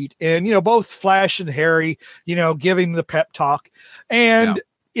cold feet, and both Flash and Harry, giving the pep talk. And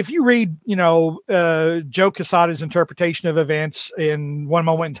if you read, Joe Quesada's interpretation of events in One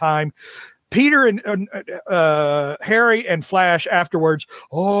Moment in Time, Peter and Harry and Flash afterwards.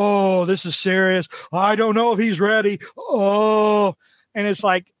 Oh, this is serious. I don't know if he's ready. Oh. And it's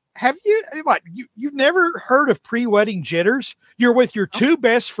like, you've never heard of pre-wedding jitters? You're with your 2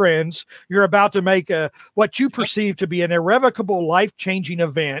 best friends. You're about to make what you perceive to be an irrevocable, life-changing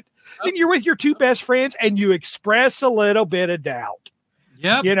event. And you're with your 2 best friends and you express a little bit of doubt.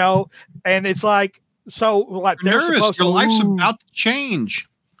 Yeah. And it's like, so what? They're supposed to, your life's about to change.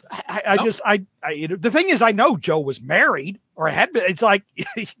 The thing is, I know Joe was married or had been. It's like,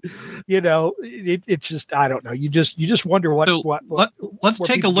 it's just, I don't know. You just wonder what. So let's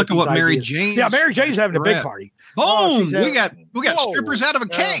take a look at what Mary Jane. Yeah, Mary Jane's having a big party. Boom! We got strippers out of a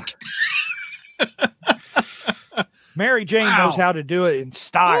cake. Mary Jane knows how to do it in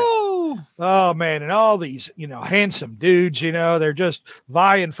style. Ooh. Oh man, and all these handsome dudes, they're just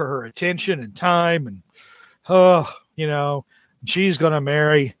vying for her attention and time, and she's gonna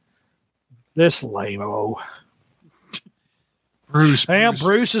marry this lame-o. Bruce.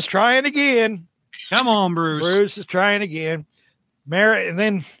 Bruce is trying again. Come on, Bruce. Bruce is trying again. Mary, and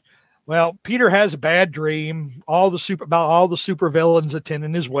then, Peter has a bad dream. About all the super villains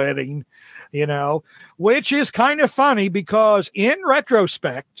attending his wedding, which is kind of funny because in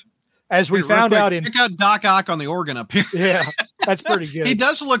retrospect, as we found out check out Doc Ock on the organ up here. Yeah, that's pretty good. He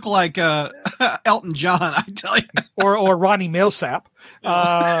does look like Elton John, I tell you, or Ronnie Millsap.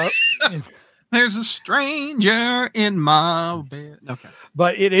 There's a stranger in my bed. Okay.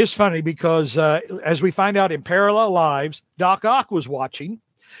 But it is funny because as we find out in Parallel Lives, Doc Ock was watching.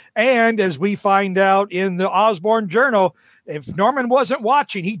 And as we find out in the Osborne Journal, if Norman wasn't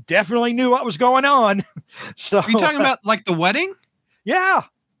watching, he definitely knew what was going on. So, are you talking about like the wedding? Yeah.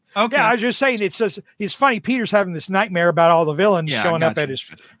 Okay. Yeah, I was just saying, it's funny. Peter's having this nightmare about all the villains showing up at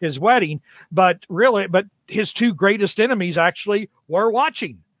his wedding, but his 2 greatest enemies actually were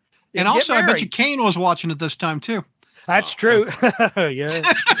watching. And also, I bet you Kane was watching at this time too. That's true. Yeah.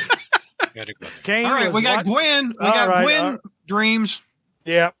 Kane. All right, we got Gwen. We got Gwen dreams.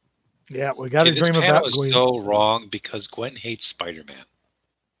 Yeah. Yeah, we got to dream about was Gwen. So wrong because Gwen hates Spider-Man.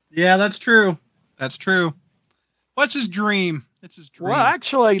 Yeah, that's true. That's true. What's his dream? It's his dream. Well,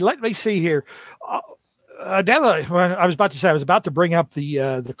 actually, let me see here. I was about to bring up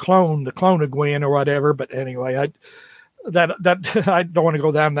the clone of Gwen or whatever, but anyway, I don't want to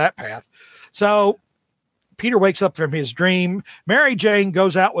go down that path. So Peter wakes up from his dream. Mary Jane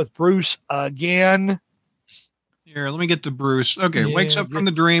goes out with Bruce again. Here, let me get to Bruce. Okay, wakes up from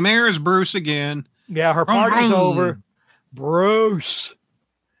the dream. Here's Bruce again. Yeah, her party's over. Bruce.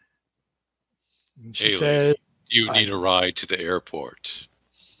 And she said, "You need a ride to the airport."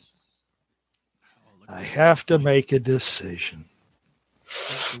 I have to make a decision.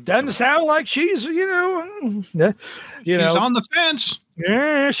 Doesn't sound like she's, she's on the fence.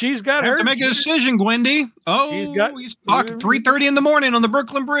 Yeah, she's got her to make a decision, Gwendy. Oh, he's talking 3:30 in the morning on the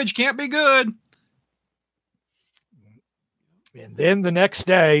Brooklyn Bridge. Can't be good. And then the next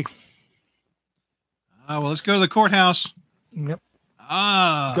day, let's go to the courthouse. Yep.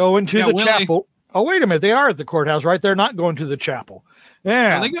 Going to the chapel. Oh, wait a minute. They are at the courthouse, right? They're not going to the chapel.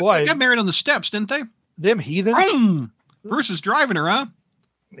 Yeah, they got married on the steps, didn't they? Them heathens. Bruce is driving her, huh?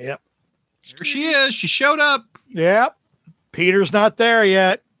 Yep. There she is. She showed up. Yep. Peter's not there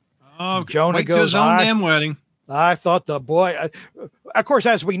yet. Oh, Jonah goes to his own damn wedding. I thought the boy, of course,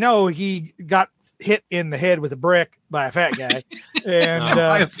 as we know, he got hit in the head with a brick by a fat guy. And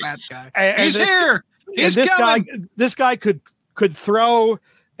by a fat guy. He's here. He's coming. This guy could throw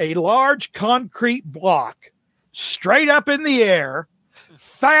a large concrete block straight up in the air,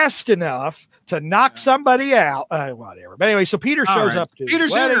 fast enough to knock somebody out. Whatever. But anyway, so Peter shows up to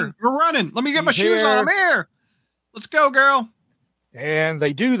Peter's here. We're running. Let me get my shoes on. I'm here. Let's go, girl. And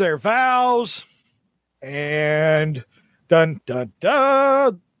they do their vows. And dun, dun,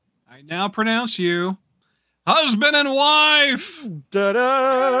 dun. I now pronounce you husband and wife.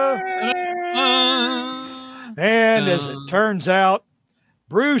 Da-da. And as it turns out,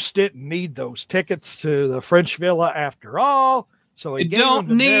 Bruce didn't need those tickets to the French villa after all. So he don't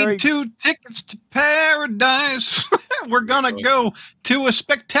need 2 tickets to paradise. We're going to go to a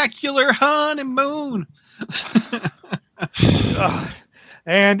spectacular honeymoon.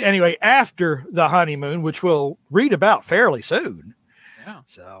 And anyway, after the honeymoon, which we'll read about fairly soon. Yeah.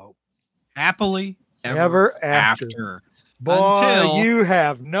 So happily ever after. Boy, until you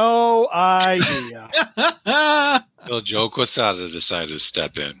have no idea. Well, Joe Quesada decided to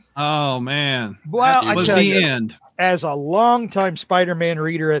step in. Oh, man. Well, that was the end. As a longtime Spider-Man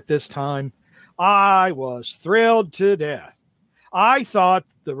reader at this time, I was thrilled to death. I thought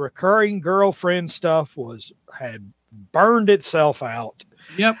the recurring girlfriend stuff had burned itself out.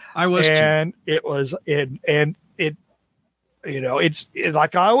 Yep, I was and too. It was it's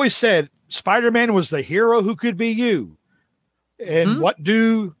like I always said, Spider-Man was the hero who could be you. And what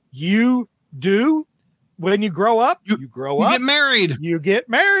do you do when you grow up? You grow up. You get married. You get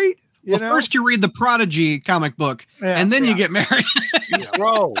married. First you read the Prodigy comic book, and then you get married. You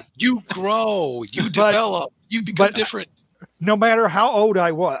grow. You develop. You become different. No matter how old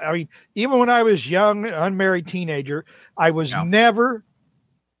I was, I mean, even when I was young, unmarried teenager, I was never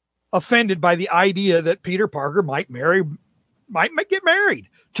offended by the idea that Peter Parker might get married.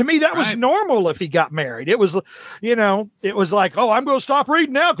 To me, that was normal if he got married. It was, it was like, oh, I'm going to stop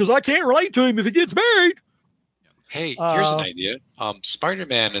reading now because I can't relate to him if he gets married. Hey, here's an idea.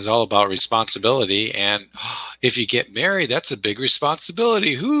 Spider-Man is all about responsibility. And if you get married, that's a big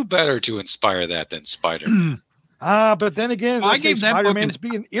responsibility. Who better to inspire that than Spider-Man? But then again, I gave Spider-Man's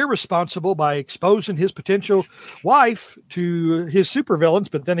being irresponsible by exposing his potential wife to his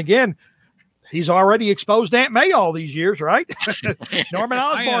supervillains. But then again, he's already exposed Aunt May all these years, right? Norman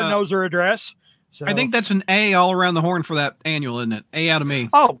Osborn knows her address. So. I think that's an A all around the horn for that annual, isn't it? A out of me.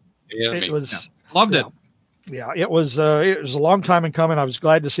 Oh, it was loved it. Yeah, it was a long time in coming. I was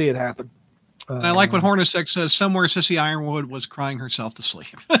glad to see it happen. And I like what Hornacek says. Somewhere Sissy Ironwood was crying herself to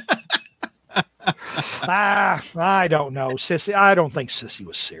sleep. I don't know, Sissy. I don't think Sissy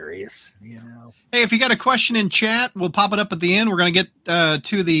was serious. Hey, if you got a question in chat, we'll pop it up at the end. We're going to get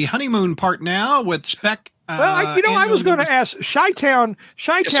to the honeymoon part now with Spec. I was going to ask Chi-Town.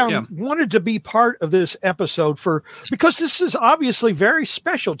 Wanted to be part of this episode because this is obviously very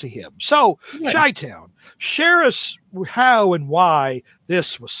special to him. So, Chi-Town, share us how and why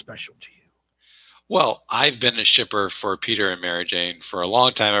this was special to you. Well, I've been a shipper for Peter and Mary Jane for a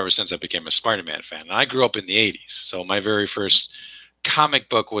long time, ever since I became a Spider-Man fan. And I grew up in the 80s, so my very first comic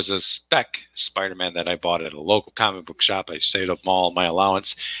book was a Spec Spider-Man that I bought at a local comic book shop. I saved up all my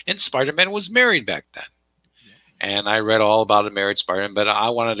allowance, and Spider-Man was married back then. And I read all about a married Spider-Man, but I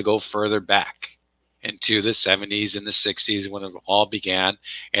wanted to go further back into the 70s and the 60s when it all began.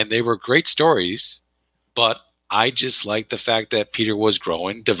 And they were great stories, but I just liked the fact that Peter was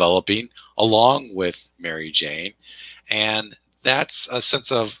growing, developing along with Mary Jane. And that's a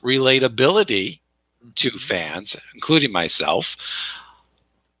sense of relatability to fans, including myself,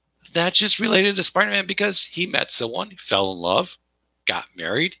 that just related to Spider-Man because he met someone, fell in love, got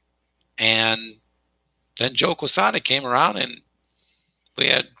married, and then Joe Quesada came around and we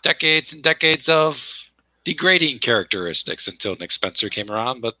had decades and decades of degrading characteristics until Nick Spencer came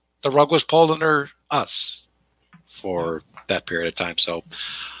around, but the rug was pulled under us for that period of time. So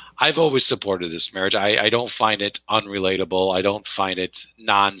I've always supported this marriage. I don't find it unrelatable. I don't find it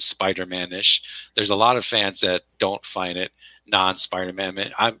non-Spider-Man-ish. There's a lot of fans that don't find it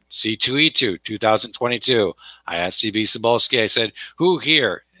non-Spider-Man. I'm C2E2, 2022. I asked CB Cebulski, I said, who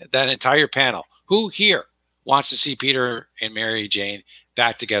here, that entire panel, who here wants to see Peter and Mary Jane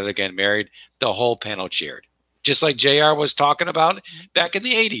back together again, married? The whole panel cheered. Just like JR was talking about back in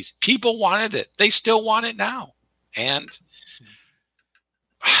the 80s. People wanted it. They still want it now. And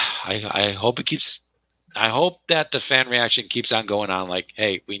I hope it keeps. I hope that the fan reaction keeps on going on. Like,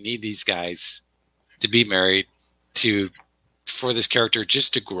 hey, we need these guys to be married for this character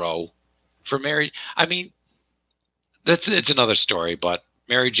just to grow. For Mary, I mean, it's another story. But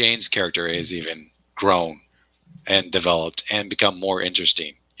Mary Jane's character has even grown and developed and become more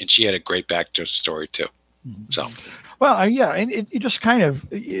interesting, and she had a great backstory too. So. Well, yeah, and it just kind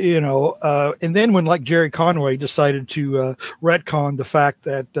of, and then when like Jerry Conway decided to retcon the fact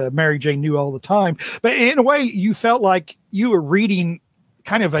that Mary Jane knew all the time, but in a way you felt like you were reading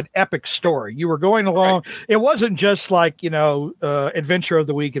kind of an epic story. You were going along. Right. It wasn't just like, adventure of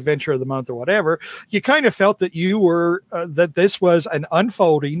the week, adventure of the month, or whatever. You kind of felt that you were, that this was an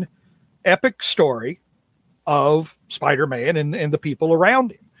unfolding epic story of Spider-Man and the people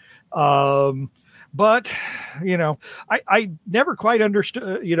around him. But, I never quite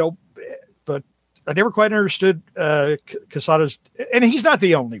understood, but I never quite understood Quesada's, and he's not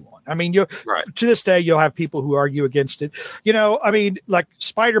the only one. I mean, to this day, you'll have people who argue against it. Like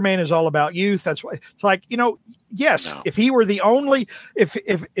Spider-Man is all about youth. That's why it's like, yes, if he were the only,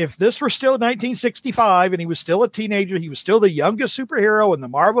 if this were still 1965 and he was still a teenager, he was still the youngest superhero in the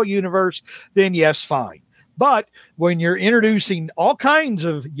Marvel universe, then yes, fine. But when you're introducing all kinds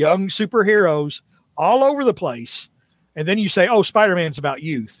of young superheroes all over the place, and then you say, oh, Spider-Man's about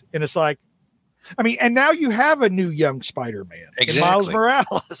youth. And it's like, and now you have a new young Spider-Man, Miles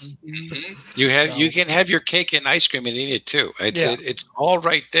Morales. Mm-hmm. You can have your cake and ice cream and eat it too. It's all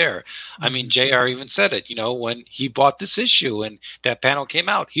right there. I mean, JR even said it, when he bought this issue and that panel came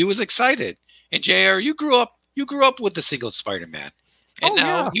out, he was excited. And JR, you grew up with the single Spider-Man. And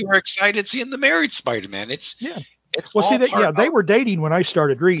now you are excited seeing the married Spider-Man. They were dating when I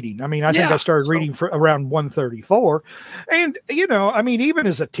started reading. I mean, I think I started reading for around 134. And, even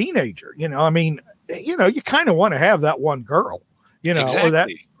as a teenager, you kind of want to have that one girl,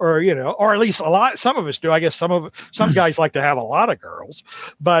 exactly. or at least some of us do. I guess some guys like to have a lot of girls,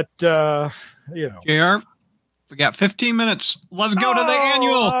 but, JR, we got 15 minutes. Let's go to the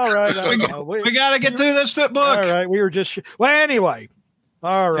annual. All right. We got to get through this book. All right. We were just, anyway.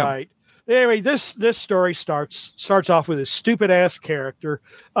 All right. Yep. Anyway, this story starts off with this stupid ass character,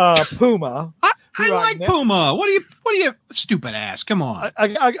 Puma. I like Puma. What do you stupid ass? Come on.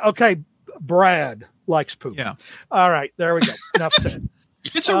 Okay, Brad likes Puma. Yeah. All right, there we go. Enough said.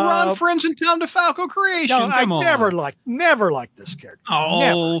 It's a Ron Friends and Tom DeFalco creation. No, Come on. Never liked this character. Oh,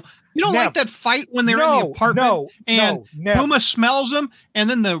 never. You don't like that fight when they're in the apartment and Puma smells them, and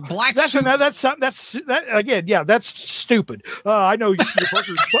then the black. That's again. Yeah, that's stupid. I know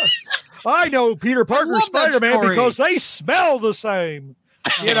Peter Parker's Spider-Man because they smell the same.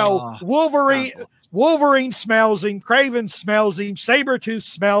 Wolverine smells him. Craven smells him. Sabretooth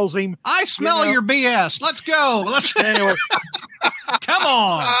smells him. I smell your BS. Let's go. Anyway. Come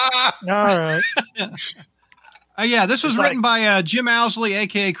on. All right. This was written by Jim Owsley,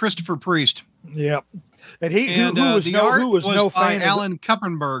 a.k.a. Christopher Priest. Yeah. And who was no fan by Alan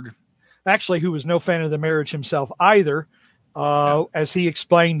Kuppenberg. Actually, who was no fan of the marriage himself either, as he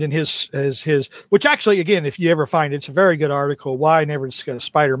explained in his, which actually, again, if you ever find it's a very good article, Why I Never Discussed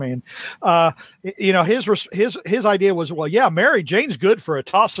Spider-Man. His idea was, Mary Jane's good for a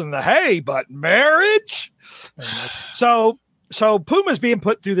toss in the hay, but marriage? So Puma's being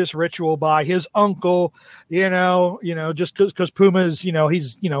put through this ritual by his uncle, just because Puma's,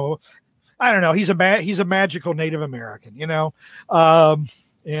 he's, I don't know, he's a magical Native American,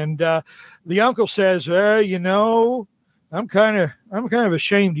 and the uncle says, I'm kind of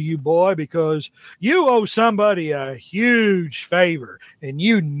ashamed of you, boy, because you owe somebody a huge favor and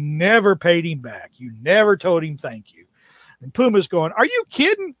you never paid him back. You never told him thank you. And Puma's going, are you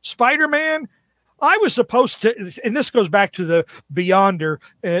kidding, Spider-Man? I was supposed to, and this goes back to the Beyonder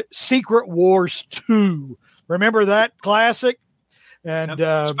Secret Wars 2. Remember that classic? And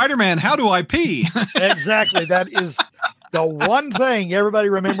Spider-Man, how do I pee? Exactly. That is the one thing everybody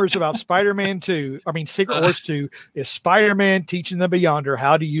remembers about Spider-Man 2. I mean, Secret Wars 2 is Spider-Man teaching the Beyonder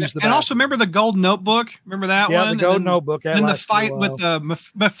how to use the bathroom. And also remember the gold notebook? Remember that one? Yeah, the gold notebook. And the fight with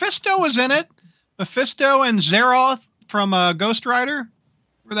Mephisto was in it. Mephisto and Zeroth from Ghost Rider.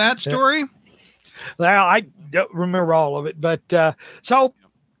 For that story? Yeah. Well, I don't remember all of it, but so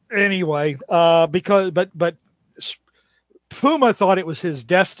anyway, but Puma thought it was his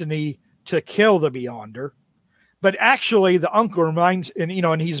destiny to kill the Beyonder, but actually the uncle reminds, and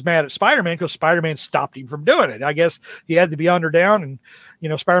he's mad at Spider-Man because Spider-Man stopped him from doing it. I guess he had the Beyonder down,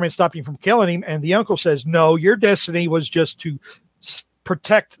 and Spider-Man stopped him from killing him, and the uncle says, "No, your destiny was just to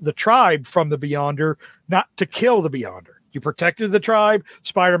protect the tribe from the Beyonder, not to kill the Beyonder. You protected the tribe.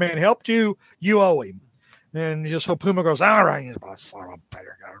 Spider-Man helped you. You owe him." And so Puma goes, all right.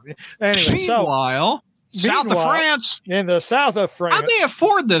 Anyway, meanwhile, south of France. In the south of France. How'd they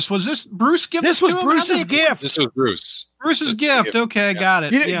afford this? Was this Bruce gift? This was Bruce's gift. This was Bruce. Bruce's gift. Okay, got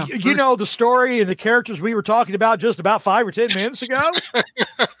it. You know the story and the characters we were talking about just about 5 or 10 minutes ago?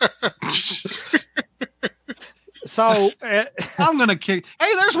 So I'm gonna kick.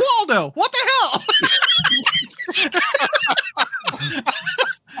 Hey, there's Waldo. What the hell?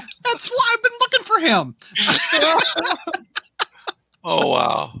 That's why I've been looking for him. Oh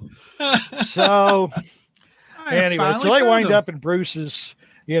wow. So Anyway, so they wind up in Bruce's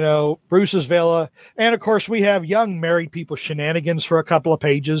villa. And of course, we have young married people shenanigans for a couple of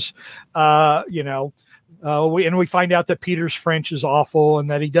pages. We find out that Peter's French is awful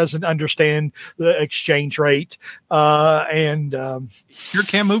and that he doesn't understand the exchange rate. Sure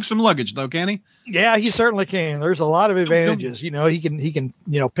can move some luggage though, can he? Yeah, he certainly can. There's a lot of advantages. He can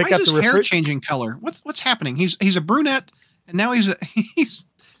pick up the hair changing color. What's happening? He's a brunette and now he's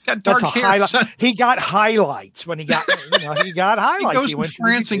got dark hair. He got highlights when he got highlights. He goes to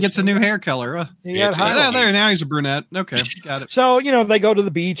France and gets a new hair color. There, now he's a brunette. Okay, got it. So, they go to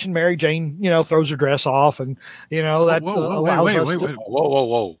the beach and Mary Jane, throws her dress off and, that allows us to...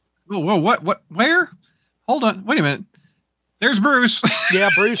 Whoa. What? Where? Hold on. Wait a minute. There's Bruce. Yeah,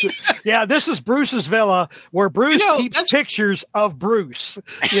 Bruce. Yeah, this is Bruce's villa where Bruce keeps pictures of Bruce.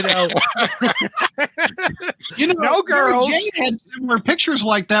 No girls. Jane had similar pictures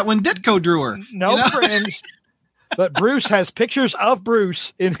like that when Ditko drew her. No friends, but Bruce has pictures of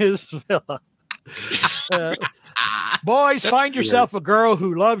Bruce in his villa. Boys, find yourself a girl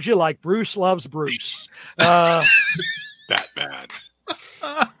who loves you like Bruce loves Bruce. Batman.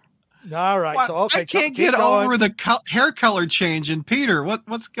 All right. So, okay. I can't get over the hair color change in Peter.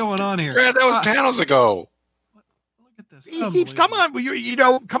 What's going on here? Brad, that was panels ago. Look at this. Come on.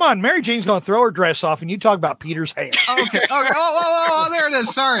 Come on. Mary Jane's going to throw her dress off and you talk about Peter's hair. Okay. Oh, there it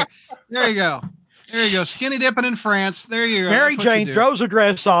is. Sorry. There you go. Skinny dipping in France. There you go. Mary Jane throws her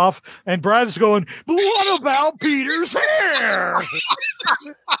dress off and Brad's going, but what about Peter's hair?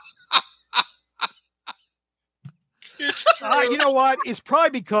 You know what? It's probably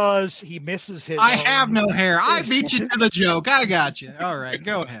because he misses his. I have no hair. I beat you to the joke. I got you. All right,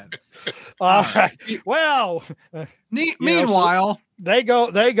 go ahead. All right. Well, meanwhile, so they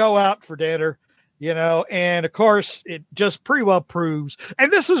go out for dinner, and of course it just pretty well proves.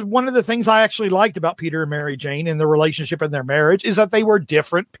 And this is one of the things I actually liked about Peter and Mary Jane and their relationship and their marriage is that they were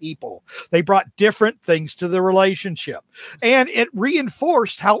different people. They brought different things to the relationship, and it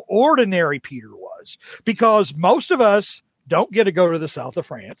reinforced how ordinary Peter was. Because most of us don't get to go to the south of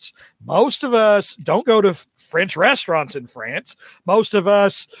France. Most of us don't go to French restaurants in France. Most of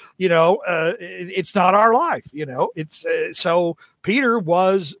us, it's not our life. It's so Peter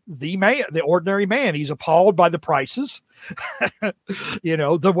was the man, the ordinary man. He's appalled by the prices.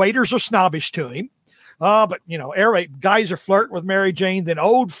 The waiters are snobbish to him. But guys are flirting with Mary Jane. Then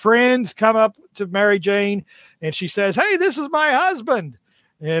old friends come up to Mary Jane and she says, "Hey, this is my husband."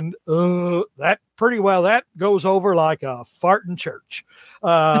 And that goes over like a fart in church.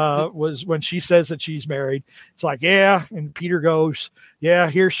 Was when she says that she's married. It's like, yeah. And Peter goes,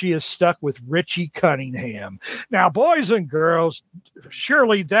 yeah, here she is stuck with Richie Cunningham. Now, boys and girls,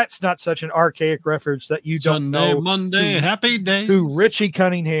 surely that's not such an archaic reference that you don't know. Monday, happy day. Who Richie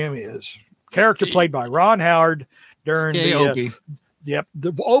Cunningham is. Character played by Ron Howard during Opie. The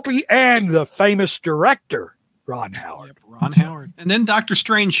Opie and the famous director. Ron Howard. And then Dr.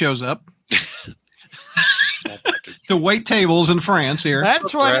 Strange shows up to wait tables in France here.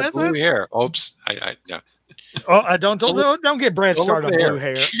 That's right. That's blue hair. Oops. Yeah. Oh, don't get Brad started on blue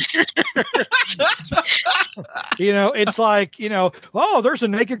hair. It's like, there's a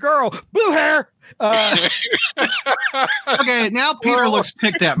naked girl. Blue hair. Okay, now Peter looks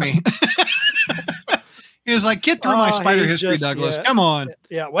ticked at me. He was like, "Get through my spider history, Douglas. Come on."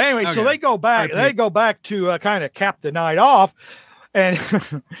 Yeah. Well, anyway, so they go back. They go back to kind of cap the night off, and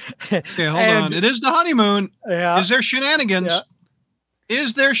okay, hold on. It is the honeymoon. Yeah. Is there shenanigans? Yeah.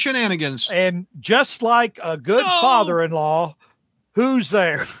 Is there shenanigans? And just like a good father-in-law, who's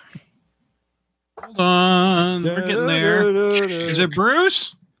there? Hold on, we're getting there. Is it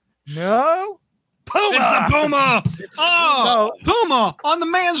Bruce? No. Puma. It's the Puma. Oh, so, Puma on the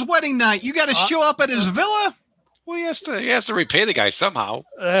man's wedding night. You got to show up at his villa. Well, he has to repay the guy somehow.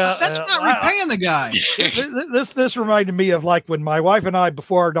 That's not repaying the guy. This reminded me of like when my wife and I,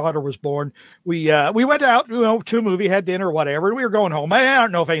 before our daughter was born, we went out, to a movie, had dinner, whatever, and we were going home. I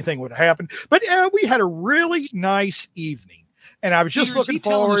don't know if anything would have happened, but we had a really nice evening. And I was just looking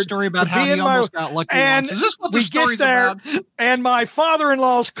forward to story about how he almost got lucky. And once. Is this what the story's about? And my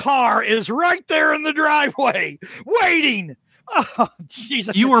father-in-law's car is right there in the driveway, waiting. Oh,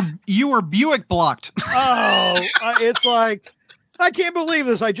 Jesus! You were Buick blocked. It's like I can't believe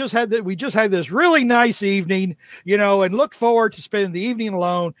this. We just had this really nice evening, and looked forward to spending the evening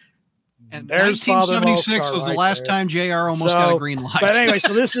alone. And 1976 was the last time JR almost got a green light. But anyway,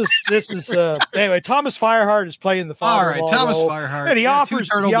 so this is anyway. Thomas Fireheart is playing the father. All right, Thomas Fireheart, and he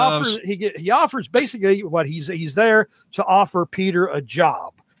offers basically what he's there to offer Peter a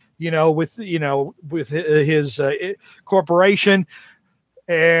job, with his corporation.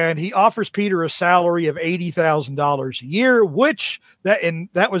 and he offers Peter a salary of $80,000 a year, which that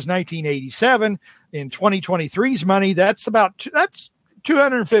was 1987. In 2023's money, that's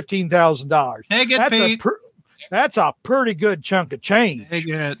 $215,000. Take it, Pete. That's a pretty good chunk of change. Take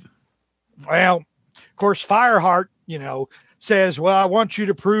it. Well, of course, Fireheart, says, well, I want you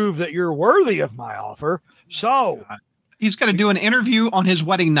to prove that you're worthy of my offer. So he's going to do an interview on his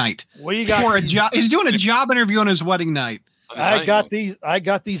wedding night. He's doing a job interview on his wedding night. I got these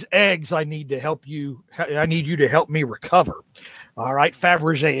eggs. I need you to help me recover. All right.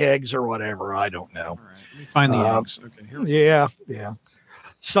 Fabergé eggs or whatever. I don't know. All right, let me find the eggs. Okay. Yeah.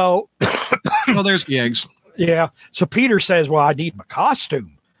 So, well, there's the eggs. Yeah. So Peter says, well, I need my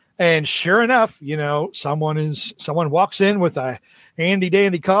costume. And sure enough, someone walks in with a handy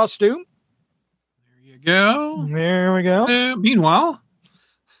dandy costume. There you go. There we go. Meanwhile,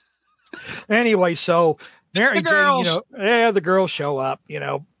 anyway, so Mary the girls. Jane, the girls show up.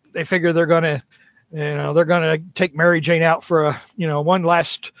 They figure they're gonna take Mary Jane out for a one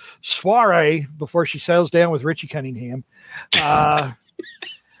last soiree before she settles down with Richie Cunningham.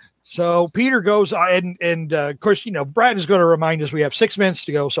 So Peter goes, and of course, Brad is going to remind us we have 6 minutes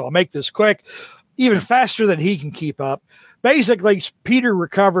to go, so I'll make this quick, even faster than he can keep up. Basically, Peter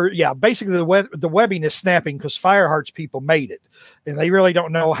recovered. Yeah, basically the webbing is snapping because Fireheart's people made it, and they really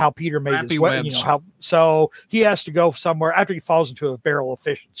don't know how Peter made his webbing. So he has to go somewhere after he falls into a barrel of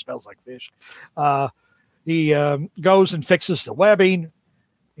fish and smells like fish. He goes and fixes the webbing.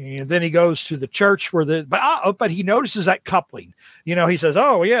 And then he goes to the church but he notices that coupling. He says,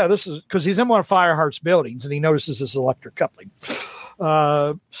 "Oh yeah, this is," because he's in one of Fireheart's buildings, and he notices this electric coupling.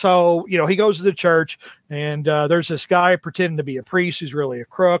 So he goes to the church, and there's this guy pretending to be a priest who's really a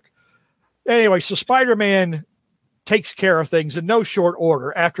crook. Anyway, so Spider-Man takes care of things in no short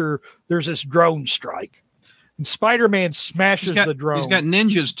order after there's this drone strike. And Spider-Man smashes the drone. He's got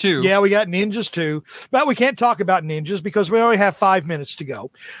ninjas too. Yeah, we got ninjas too. But we can't talk about ninjas because we only have 5 minutes to go.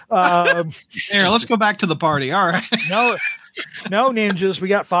 Here, let's go back to the party. All right. No ninjas. We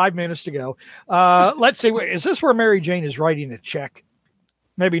got 5 minutes to go. Let's see. Is this where Mary Jane is writing a check?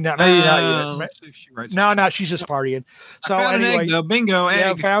 Maybe not. Maybe not yet. No, she's just partying. So I found an egg, though. Bingo, egg.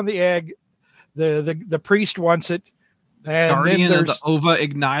 Yeah, found the egg. The priest wants it. And Guardian of the Ova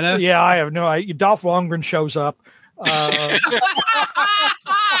Ignita. Yeah, I have no idea. Dolph Lundgren shows up. Dolph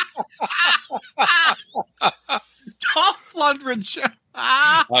Lundgren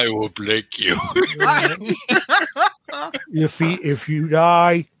I will break you. If you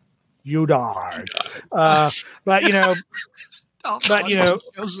die, you die. But give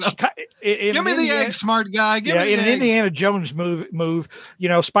me the egg, smart guy. Give me the an egg. Indiana Jones move.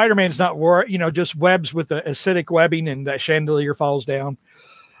 Spider-Man's not just webs with the acidic webbing, and that chandelier falls down.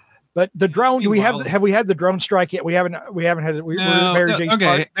 But the drone, have we had the drone strike yet? We haven't had it. We're Mary Jane's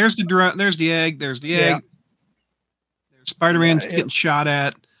part. There's the drone. There's the egg. There's the egg. Spider-Man's getting shot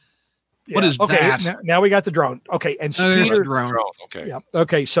at. What is that? Now we got the drone. Okay, and Peter, drone. Okay. Yeah.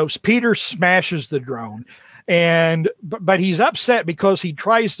 Okay. So Peter smashes the drone, but he's upset because he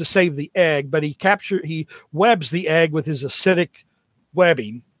tries to save the egg, but he webs the egg with his acidic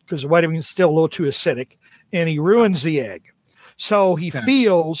webbing because the webbing is still a little too acidic, and he ruins the egg. So he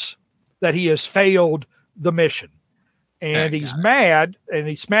feels that he has failed the mission. And he's mad, and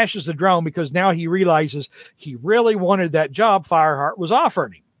he smashes the drone because now he realizes he really wanted that job Fireheart was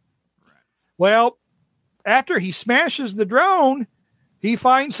offering him. Right. Well, after he smashes the drone, he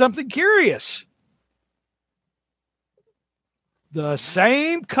finds something curious. The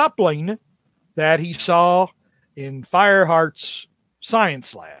same coupling that he saw in Fireheart's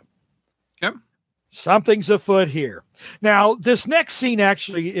science lab. Yep. Something's afoot here. Now, this next scene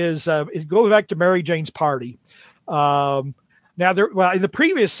actually it goes back to Mary Jane's party. In the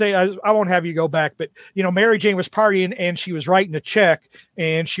previous I won't have you go back, but Mary Jane was partying and she was writing a check,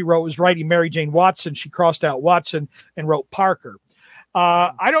 and she was writing Mary Jane Watson. She crossed out Watson and wrote Parker.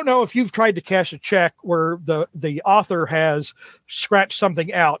 I don't know if you've tried to cash a check where the author has scratched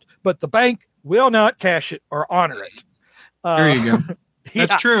something out, but the bank will not cash it or honor it. There you go.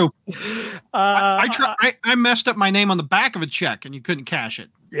 That's true. I messed up my name on the back of a check and you couldn't cash it.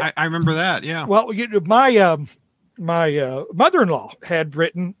 Yeah. I remember that. Yeah. Well, my mother-in-law had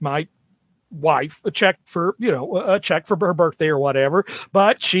written my wife a check for her birthday or whatever,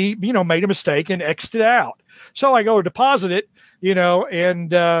 but she, made a mistake and X'd it out. So I go to deposit it,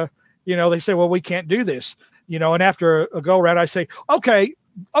 and they say, well, we can't do this, and after a go around, I say, okay.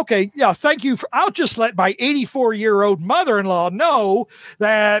 Yeah. Thank you. I'll just let my 84-year-old mother-in-law know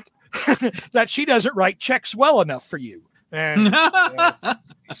that, that she doesn't write checks well enough for you. And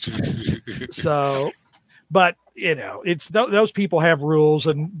so, but it's those people have rules,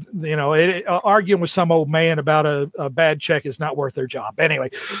 and arguing with some old man about a bad check is not worth their job. Anyway,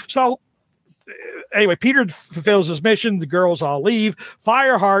 Peter fulfills his mission. The girls all leave.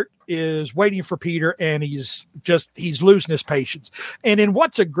 Fireheart is waiting for Peter, and he's losing his patience. And in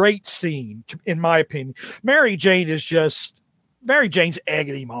what's a great scene, in my opinion, Mary Jane's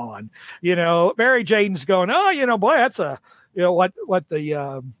egging him on. Mary Jane's going, oh, boy, that's what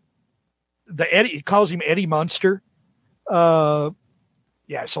the Eddie, he calls him Eddie Munster. So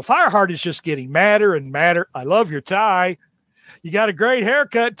Fireheart is just getting madder and madder. I love your tie. You got a great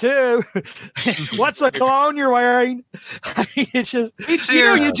haircut too. What's the cologne you're wearing? It's just,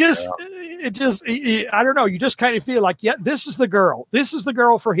 I don't know. You just kind of feel like, yeah, this is the girl. This is the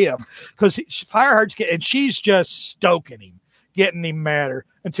girl for him, because Fireheart's and she's just stoking him, getting him madder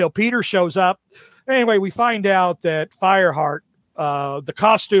until Peter shows up. Anyway, we find out that Fireheart, the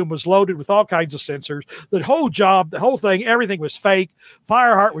costume was loaded with all kinds of sensors. The whole job, the whole thing, everything was fake.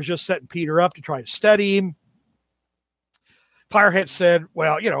 Fireheart was just setting Peter up to try to study him. Fireheart said,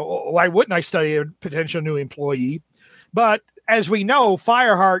 well, why wouldn't I study a potential new employee? But as we know,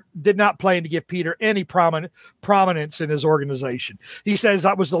 Fireheart did not plan to give Peter any prominence in his organization. He says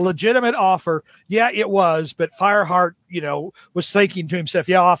that was a legitimate offer. Yeah, it was. But Fireheart, was thinking to himself,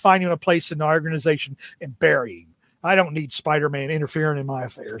 yeah, I'll find him a place in the organization and bury him. I don't need Spider-Man interfering in my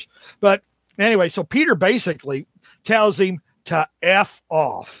affairs. But anyway, so Peter basically tells him to F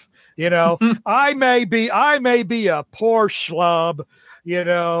off. I may be a poor schlub,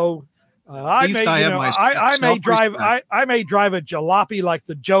 I may drive a jalopy like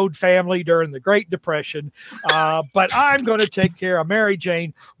the Joad family during the Great Depression, but I'm going to take care of Mary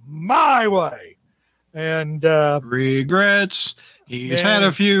Jane my way. And regrets. He's had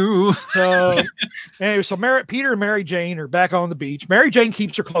a few. So Peter and Mary Jane are back on the beach. Mary Jane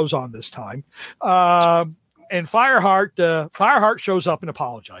keeps her clothes on this time. And Fireheart shows up and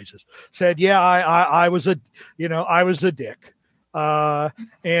apologizes. Said, "Yeah, I was a dick." Wait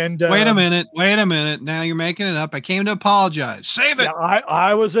a minute. Now you're making it up. I came to apologize. Save it. Yeah,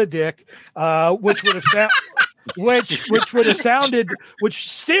 I was a dick, which would have sounded, which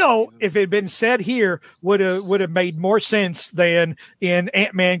still, if it had been said here, would have made more sense than in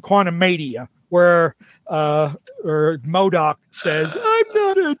Ant-Man Quantumania, where MODOK says, "I'm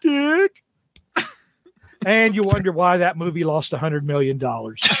not a dick." And you wonder why that movie lost $100 million.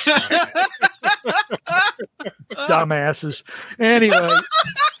 Dumbasses. Anyway.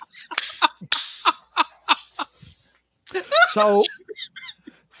 So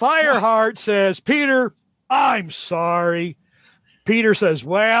Fireheart says, Peter, I'm sorry. Peter says,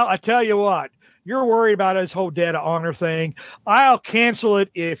 well, I tell you what, you're worried about this whole debt of honor thing. I'll cancel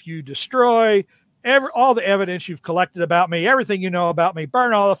it if you destroy all the evidence you've collected about me, everything you know about me,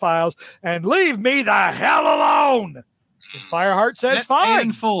 burn all the files, and leave me the hell alone. And Fireheart says,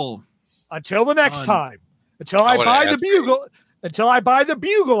 fine. Full. Until the next time. Until I buy the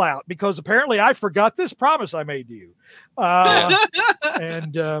bugle out, because apparently I forgot this promise I made to you. But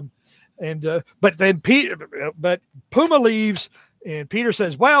Puma leaves. And Peter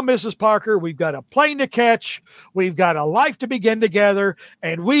says, well, Mrs. Parker, we've got a plane to catch. We've got a life to begin together.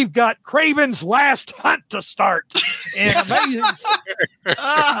 And we've got Craven's last hunt to start. And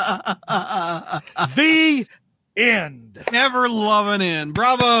the end. Never love an end.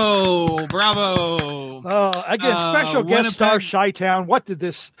 Bravo. Again, special guest star Chi-Town.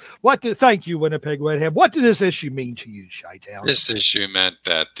 Thank you, Winnipeg Redhead. What did this issue mean to you, Chi-Town? This issue meant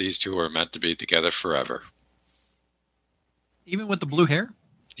that these two were meant to be together forever. Even with the blue hair?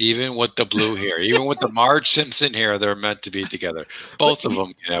 Even with the blue hair. Even with the Marge Simpson hair, they're meant to be together. Both of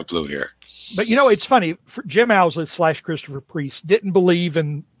them can have blue hair. But, it's funny. Jim Owsley / Christopher Priest didn't believe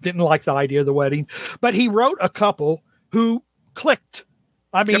and didn't like the idea of the wedding. But he wrote a couple who clicked.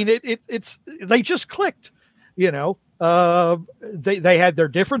 I mean, they just clicked. They had their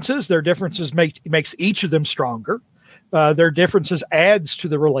differences. Their differences makes each of them stronger. Their differences adds to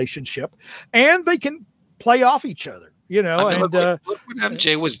the relationship. And they can play off each other. Look what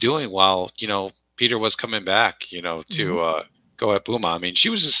MJ was doing while, Peter was coming back, to go at Puma. I mean, she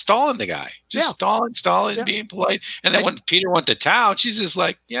was just stalling the guy, stalling, being polite. And then when Peter went to town, she's just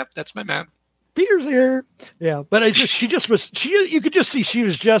like, yep, that's my man. Peter's here. Yeah. But you could just see she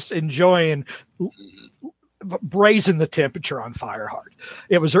was just enjoying raising the temperature on Fireheart.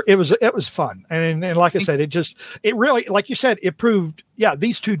 It was fun. And like I said, it really, like you said, it proved,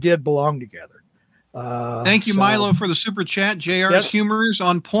 these two did belong together. Thank you, Milo, for the super chat. JR's humor is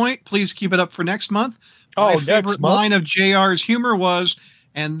on point. Please keep it up for next month. My favorite line of JR's humor was,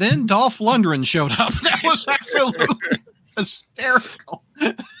 and then Dolph Lundgren showed up. That was absolutely hysterical.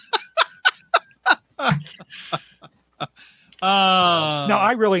 No,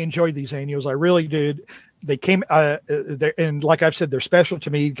 I really enjoyed these annuals. I really did. They came, and like I've said, they're special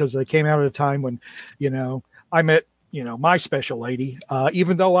to me because they came out at a time when, I met, my special lady,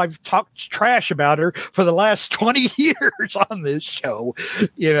 even though I've talked trash about her for the last 20 years on this show.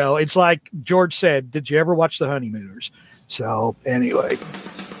 It's like George said, did you ever watch The Honeymooners? So anyway.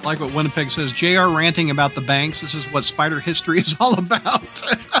 Like what Winnipeg says, JR ranting about the banks. This is what Spider history is all about.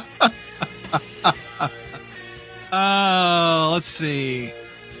 Let's see.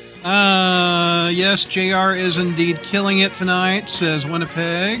 Yes, JR is indeed killing it tonight, says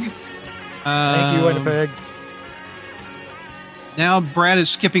Winnipeg. Thank you, Winnipeg. Now Brad is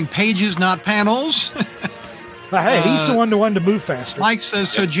skipping pages, not panels. But hey, he's the one to move faster. Mike says,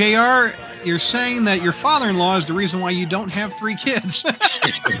 so JR, you're saying that your father-in-law is the reason why you don't have 3 kids.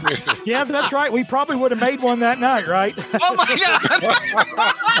 Yeah, that's right. We probably would have made one that night, right? Oh, my God.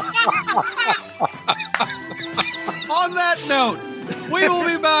 On that note, we will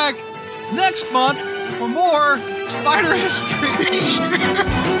be back next month for more Spider history.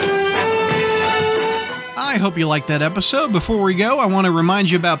 I hope you liked that episode. Before we go, I want to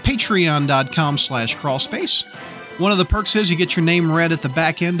remind you about patreon.com/crawlspace. One of the perks is you get your name read at the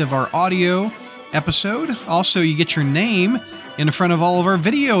back end of our audio episode. Also, you get your name in front of all of our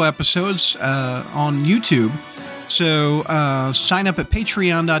video episodes on YouTube. So sign up at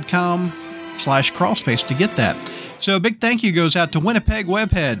patreon.com/crawlspace to get that. So a big thank you goes out to Winnipeg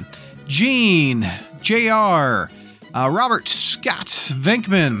Webhead, Gene, JR, Robert, Scott,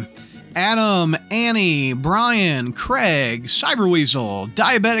 Venkman, Adam, Annie, Brian, Craig, Cyberweasel,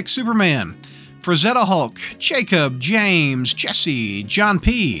 Diabetic Superman, Frazetta Hulk, Jacob, James, Jesse, John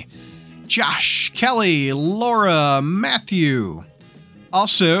P., Josh, Kelly, Laura, Matthew.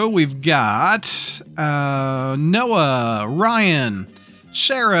 Also, we've got Noah, Ryan,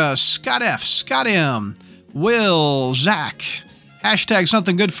 Sarah, Scott F., Scott M., Will, Zach, hashtag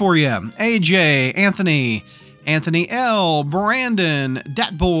something good for you, AJ, Anthony L., Brandon,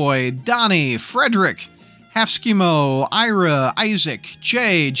 Datboy, Donnie, Frederick, Half Schemo, Ira, Isaac,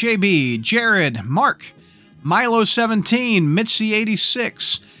 Jay, JB, Jared, Mark, Milo17,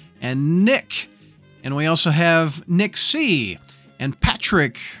 Mitzi86, and Nick. And we also have Nick C., and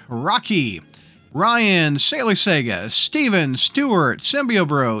Patrick, Rocky, Ryan, Sailor Sega, Steven, Stewart,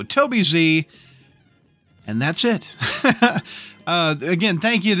 Symbiobro, Toby Z, and that's it. Again,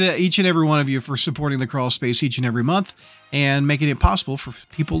 thank you to each and every one of you for supporting the Crawl Space each and every month and making it possible for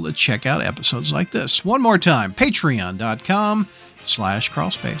people to check out episodes like this. One more time,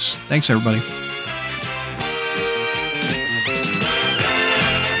 patreon.com/crawlspace. Thanks, everybody.